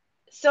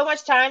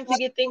to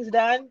get things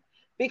done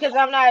because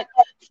I'm not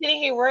sitting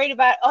here worried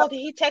about, oh, did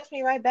he text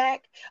me right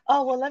back?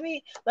 Oh, well, let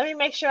me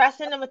make sure I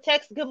send him a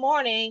text, good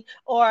morning.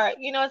 Or,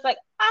 it's like,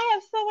 I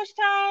have so much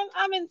time.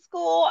 I'm in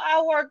school.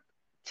 I work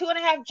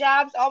 2.5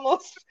 jobs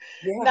almost,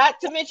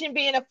 not to mention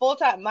being a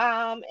full-time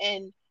mom.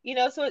 And,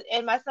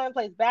 and my son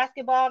plays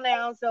basketball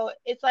now. So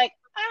it's like,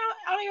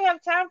 I don't even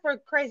have time for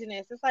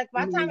craziness. It's like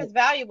my time is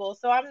valuable.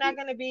 So I'm not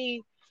going to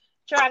be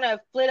trying to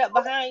flit up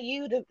behind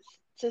you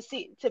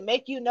to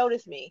make you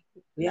notice me.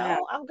 Yeah.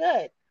 No, I'm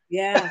good.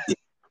 Yeah.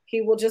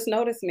 He will just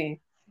notice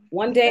me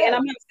one day. And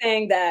I'm not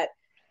saying that,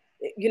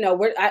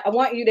 I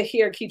want you to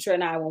hear Keitra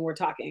and I when we're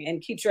talking.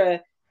 And Keitra,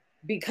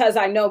 because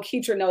I know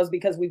Keitra knows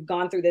because we've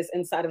gone through this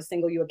inside of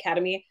Single You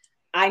Academy.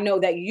 I know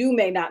that you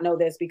may not know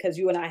this because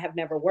you and I have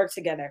never worked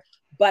together.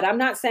 But I'm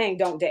not saying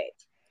don't date.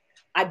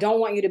 I don't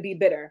want you to be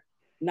bitter.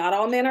 Not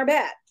all men are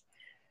bad.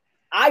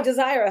 I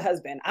desire a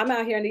husband. I'm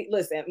out here and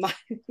listen,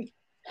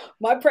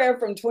 my prayer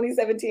from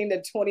 2017 to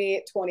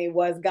 2020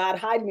 was, God,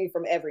 hide me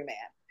from every man.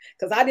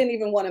 Because I didn't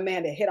even want a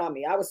man to hit on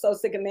me. I was so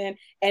sick of men.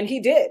 And he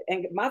did.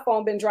 And my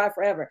phone been dry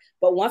forever.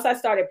 But once I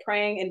started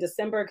praying in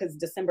December, because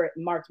December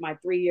marked my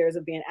 3 years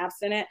of being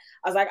abstinent,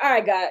 I was like, all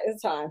right, God,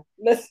 it's time.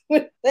 Let's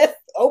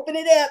open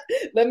it up.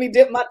 Let me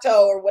dip my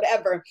toe or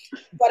whatever.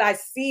 But I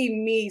see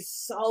me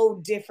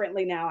so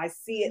differently now. I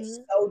see it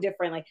so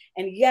differently.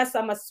 And yes,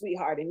 I'm a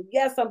sweetheart. And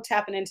yes, I'm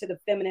tapping into the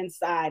feminine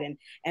side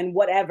and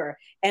whatever.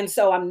 And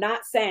so I'm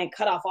not saying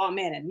cut off all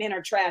men and men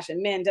are trash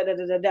and men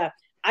da-da-da-da-da.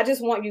 I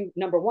just want you,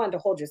 number 1, to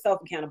hold yourself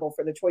accountable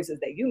for the choices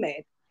that you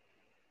made.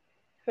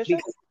 For sure.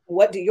 Because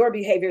what do your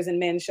behaviors in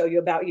men show you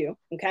about you?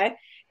 Okay.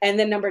 And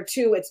then number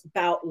 2, it's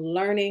about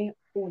learning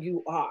who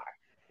you are.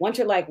 Once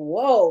you're like,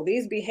 whoa,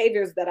 these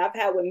behaviors that I've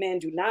had with men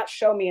do not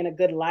show me in a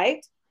good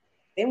light,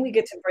 then we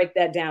get to break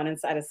that down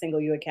inside of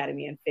Single You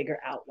Academy and figure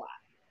out why.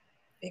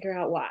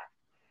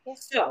 Yeah.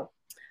 So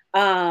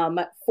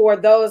for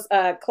those,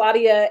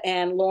 Claudia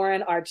and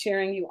Lauren are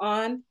cheering you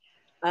on.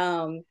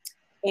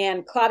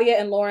 And Claudia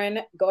and Lauren,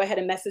 go ahead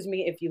and message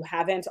me if you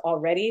haven't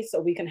already, so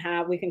we can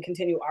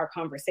continue our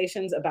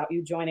conversations about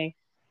you joining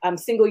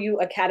Single You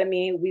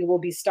Academy. We will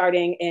be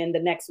starting in the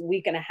next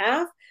week and a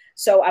half.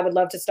 So I would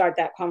love to start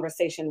that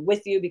conversation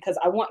with you because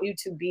I want you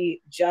to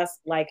be just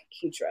like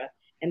Keitra.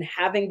 And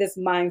having this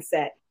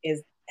mindset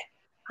is,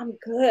 I'm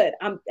good.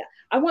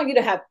 I want you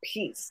to have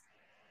peace.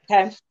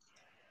 Okay.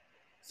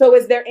 So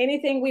is there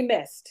anything we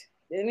missed?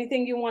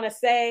 Anything you want to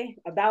say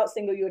about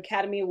Single You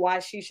Academy, why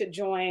she should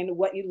join,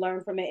 what you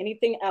learned from it,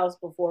 anything else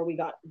before we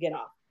get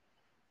off?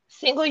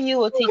 Single You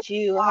will teach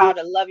you how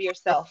to love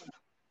yourself.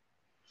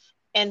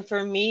 And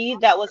for me,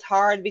 that was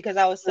hard because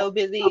I was so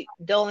busy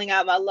doling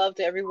out my love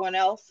to everyone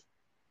else.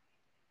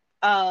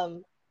 I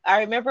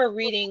remember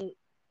reading,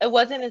 it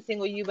wasn't in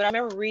Single You, but I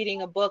remember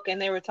reading a book and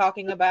they were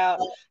talking about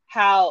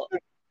how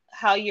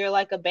you're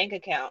like a bank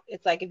account.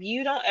 It's like if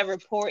you don't ever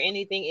pour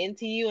anything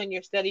into you and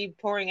you're steady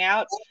pouring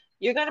out,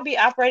 you're going to be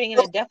operating in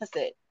a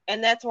deficit.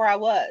 And that's where I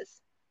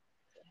was.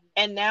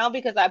 And now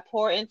because I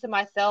pour into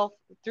myself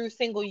through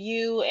Single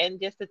You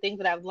and just the things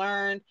that I've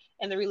learned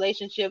and the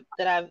relationship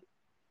that I've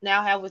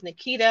now have with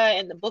Nikita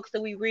and the books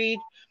that we read,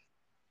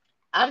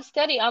 I'm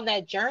steady on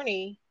that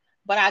journey,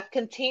 but I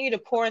continue to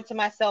pour into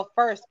myself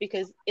first,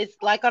 because it's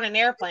like on an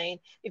airplane.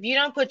 If you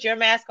don't put your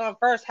mask on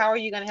first, how are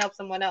you going to help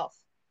someone else?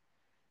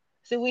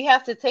 So we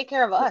have to take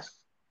care of us.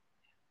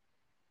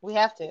 We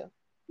have to.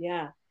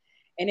 Yeah.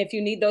 And if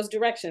you need those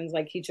directions,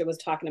 like Keisha was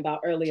talking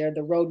about earlier,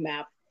 the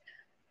roadmap,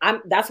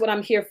 that's what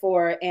I'm here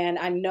for. And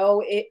I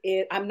know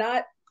I'm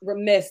not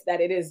remiss that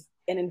it is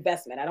an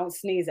investment. I don't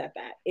sneeze at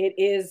that. It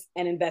is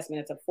an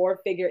investment. It's a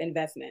 4-figure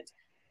investment.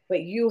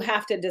 But you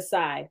have to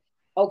decide,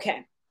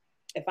 okay,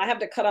 if I have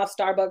to cut off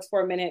Starbucks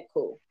for a minute,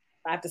 cool.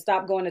 If I have to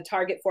stop going to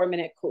Target for a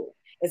minute, cool.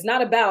 It's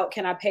not about,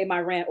 can I pay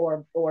my rent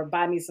or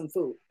buy me some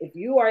food? If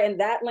you are in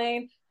that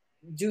lane,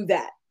 do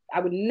that. I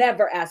would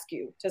never ask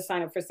you to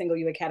sign up for Single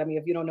You Academy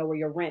if you don't know where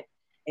your rent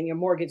and your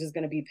mortgage is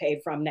going to be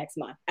paid from next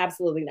month.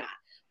 Absolutely not.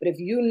 But if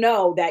you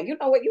know that, you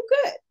know what, you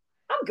good.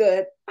 I'm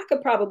good. I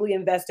could probably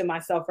invest in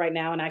myself right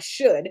now, and I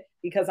should,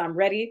 because I'm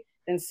ready.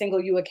 Then Single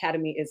You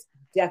Academy is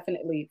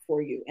definitely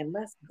for you. And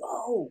let's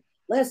go.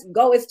 Let's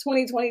go. It's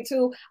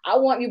 2022. I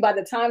want you, by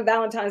the time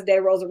Valentine's Day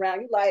rolls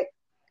around, you're like,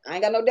 I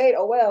ain't got no date.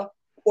 Oh, well.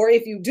 Or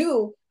if you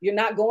do, you're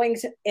not going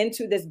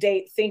into this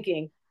date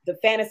thinking the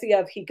fantasy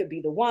of he could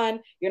be the one.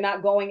 You're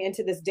not going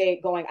into this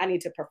date going, I need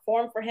to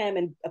perform for him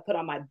and put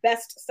on my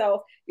best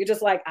self. You're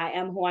just like, I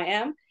am who I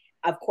am.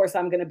 Of course,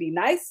 I'm going to be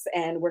nice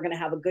and we're going to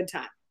have a good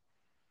time.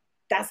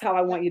 That's how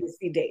I want you to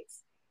see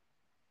dates.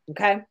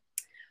 Okay.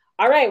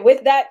 All right.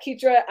 With that,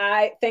 Keitra,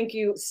 I thank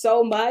you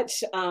so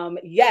much.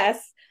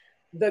 Yes.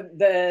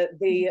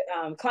 The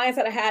clients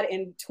that I had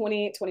in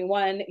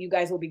 2021, you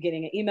guys will be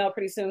getting an email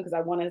pretty soon, because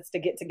I want us to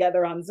get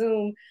together on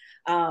Zoom,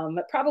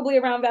 probably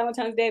around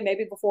Valentine's Day,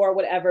 maybe before,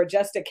 whatever,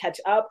 just to catch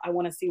up. I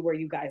want to see where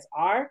you guys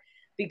are,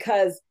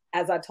 because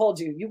as I told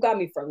you, you got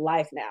me for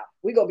life now.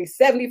 We're going to be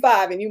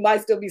 75 and you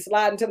might still be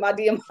sliding to my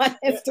DM on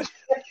Instagram.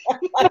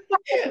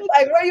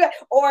 Like, where you at?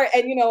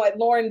 And you know,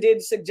 Lauren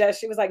did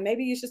suggest, she was like,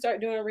 maybe you should start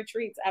doing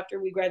retreats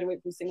after we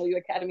graduate from Single You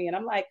Academy. And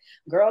I'm like,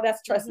 girl,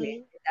 trust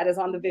me, that is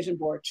on the vision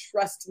board.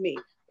 Trust me.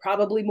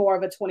 Probably more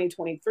of a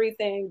 2023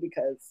 thing,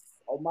 because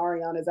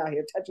Omarion is out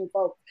here touching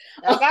folks.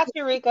 I got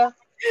you, Rika.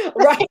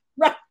 Right.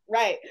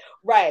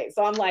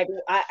 So I'm like,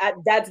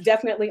 that's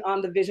definitely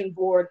on the vision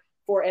board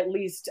for at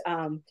least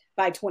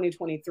by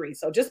 2023.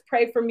 So just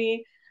pray for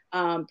me.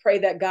 Pray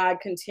that God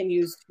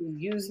continues to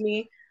use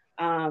me,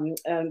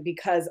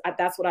 because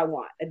that's what I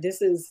want.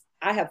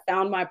 I have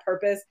found my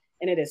purpose,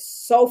 and it is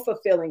so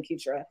fulfilling,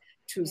 Keitra,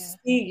 to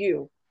see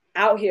you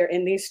out here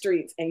in these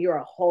streets, and you're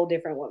a whole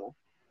different woman.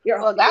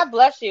 Well, God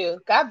bless you.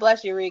 God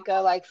bless you, Rika.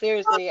 Like,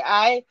 seriously,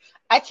 I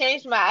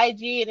changed my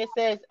IG and it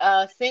says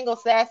single,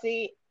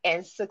 sassy,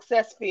 and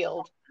success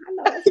filled. I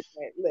know. That's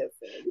right.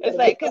 Listen, it's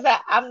like, because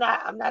I'm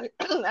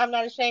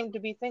not ashamed to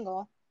be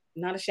single.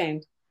 Not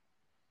ashamed.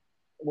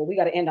 Well, we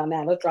got to end on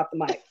that. Let's drop the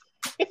mic.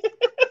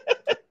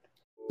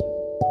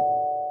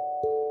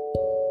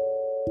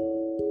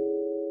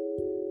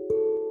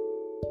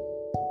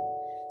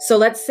 So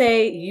let's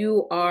say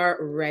you are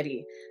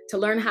ready to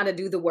learn how to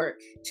do the work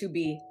to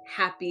be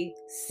happy,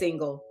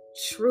 single,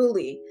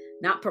 truly,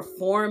 not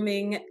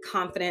performing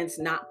confidence,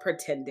 not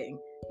pretending.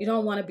 You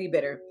don't want to be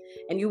bitter,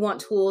 and you want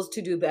tools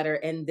to do better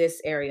in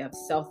this area of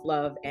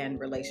self-love and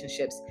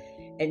relationships.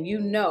 And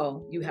you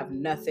know you have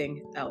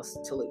nothing else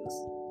to lose.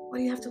 What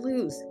do you have to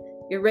lose?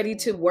 You're ready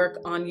to work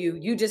on you.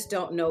 You just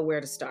don't know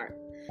where to start.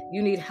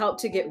 You need help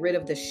to get rid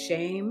of the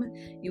shame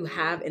you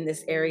have in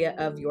this area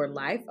of your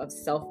life of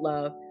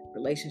self-love,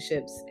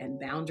 relationships, and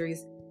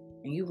boundaries.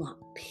 And you want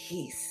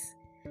peace.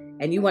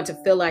 And you want to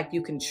feel like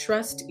you can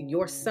trust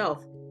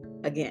yourself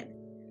again.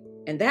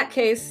 In that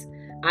case,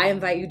 I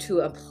invite you to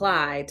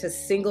apply to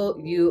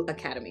Single You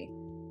Academy.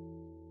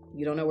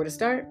 You don't know where to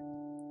start?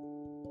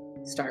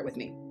 Start with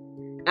me.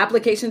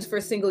 Applications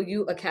for Single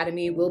You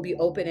Academy will be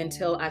open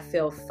until I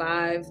fill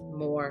 5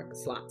 more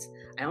slots.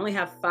 I only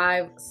have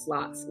 5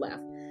 slots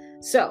left.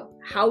 So,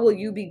 how will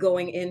you be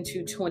going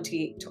into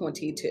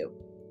 2022?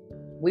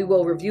 We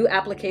will review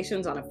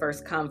applications on a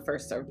first come,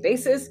 first served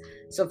basis.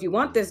 So if you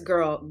want this,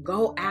 girl,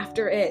 go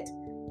after it.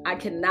 I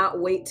cannot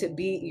wait to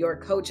be your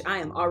coach. I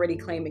am already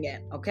claiming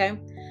it, okay?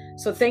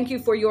 So thank you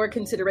for your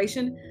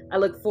consideration. I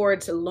look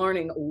forward to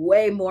learning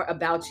way more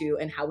about you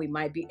and how we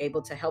might be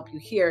able to help you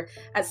here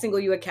at Single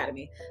You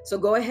Academy. So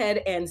go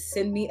ahead and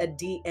send me a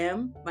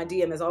DM. My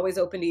DM is always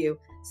open to you.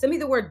 Send me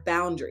the word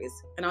boundaries,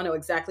 and I'll know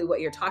exactly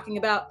what you're talking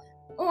about.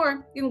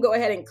 Or you can go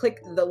ahead and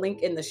click the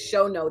link in the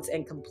show notes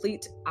and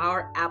complete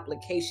our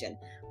application.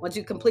 Once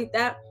you complete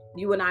that,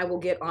 you and I will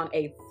get on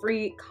a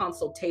free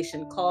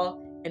consultation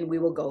call, and we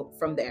will go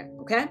from there,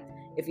 okay?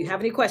 If you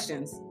have any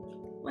questions,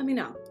 let me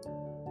know.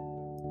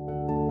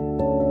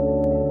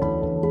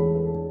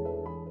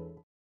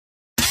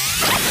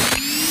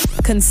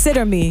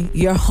 Consider me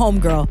your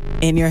homegirl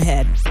in your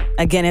head.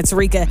 Again, it's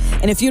Rika.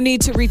 And if you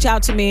need to reach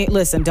out to me,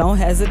 listen, don't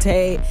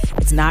hesitate.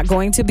 It's not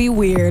going to be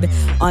weird.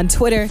 On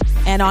Twitter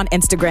and on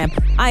Instagram,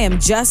 I am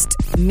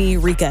just me,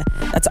 Rika.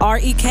 That's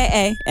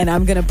REKA. And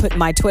I'm going to put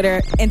my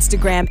Twitter,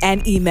 Instagram,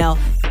 and email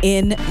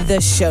in the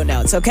show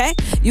notes, okay?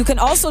 You can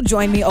also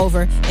join me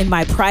over in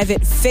my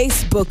private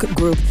Facebook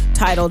group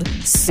titled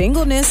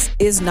Singleness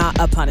is Not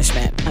a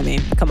Punishment. I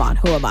mean, come on,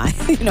 who am I?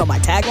 You know my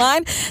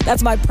tagline?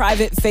 That's my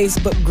private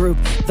Facebook group.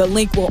 The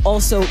link will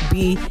also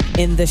be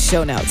in the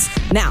show notes.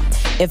 Now,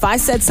 if I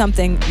said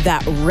something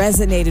that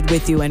resonated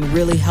with you and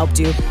really helped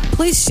you,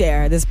 please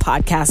share this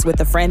podcast with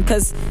a friend,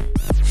 because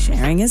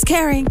sharing is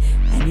caring,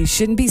 and you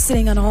shouldn't be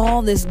sitting on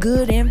all this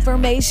good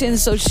information.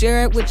 So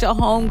share it with your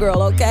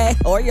homegirl, okay?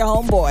 Or your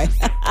homeboy.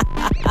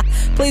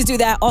 Please do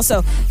that.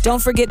 Also,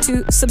 don't forget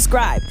to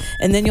subscribe,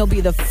 and then you'll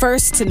be the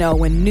first to know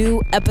when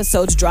new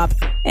episodes drop.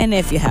 And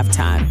if you have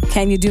time,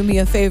 can you do me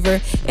a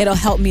favor? It'll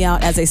help me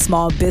out as a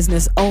small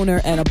business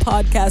owner and a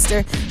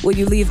podcaster. Will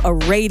you leave a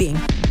rating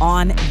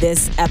on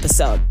this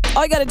episode?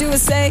 All you got to do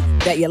is say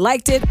that you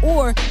liked it,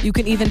 or you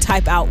can even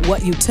type out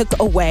what you took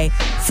away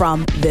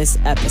from this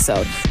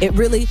episode. It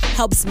really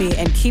helps me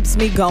and keeps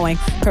me going,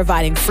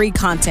 providing free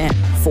content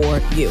for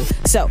you.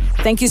 So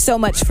thank you so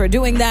much for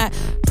doing that.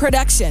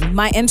 Production,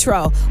 my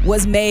intro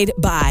was made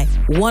by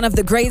one of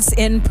the greats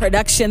in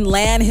production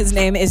land. His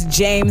name is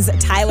James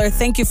Tyler.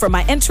 Thank you for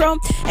my intro.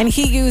 And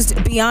he used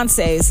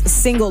Beyonce's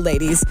Single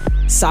Ladies,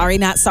 Sorry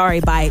Not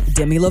Sorry by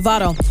Demi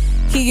Lovato.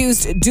 He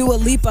used Dua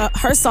Lipa,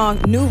 her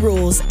song New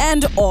Rules,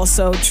 and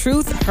also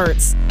Truth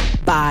Hurts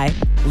by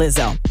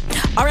Lizzo.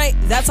 All right,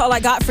 that's all I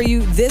got for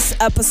you this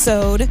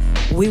episode.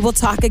 We will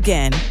talk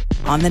again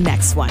on the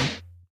next one.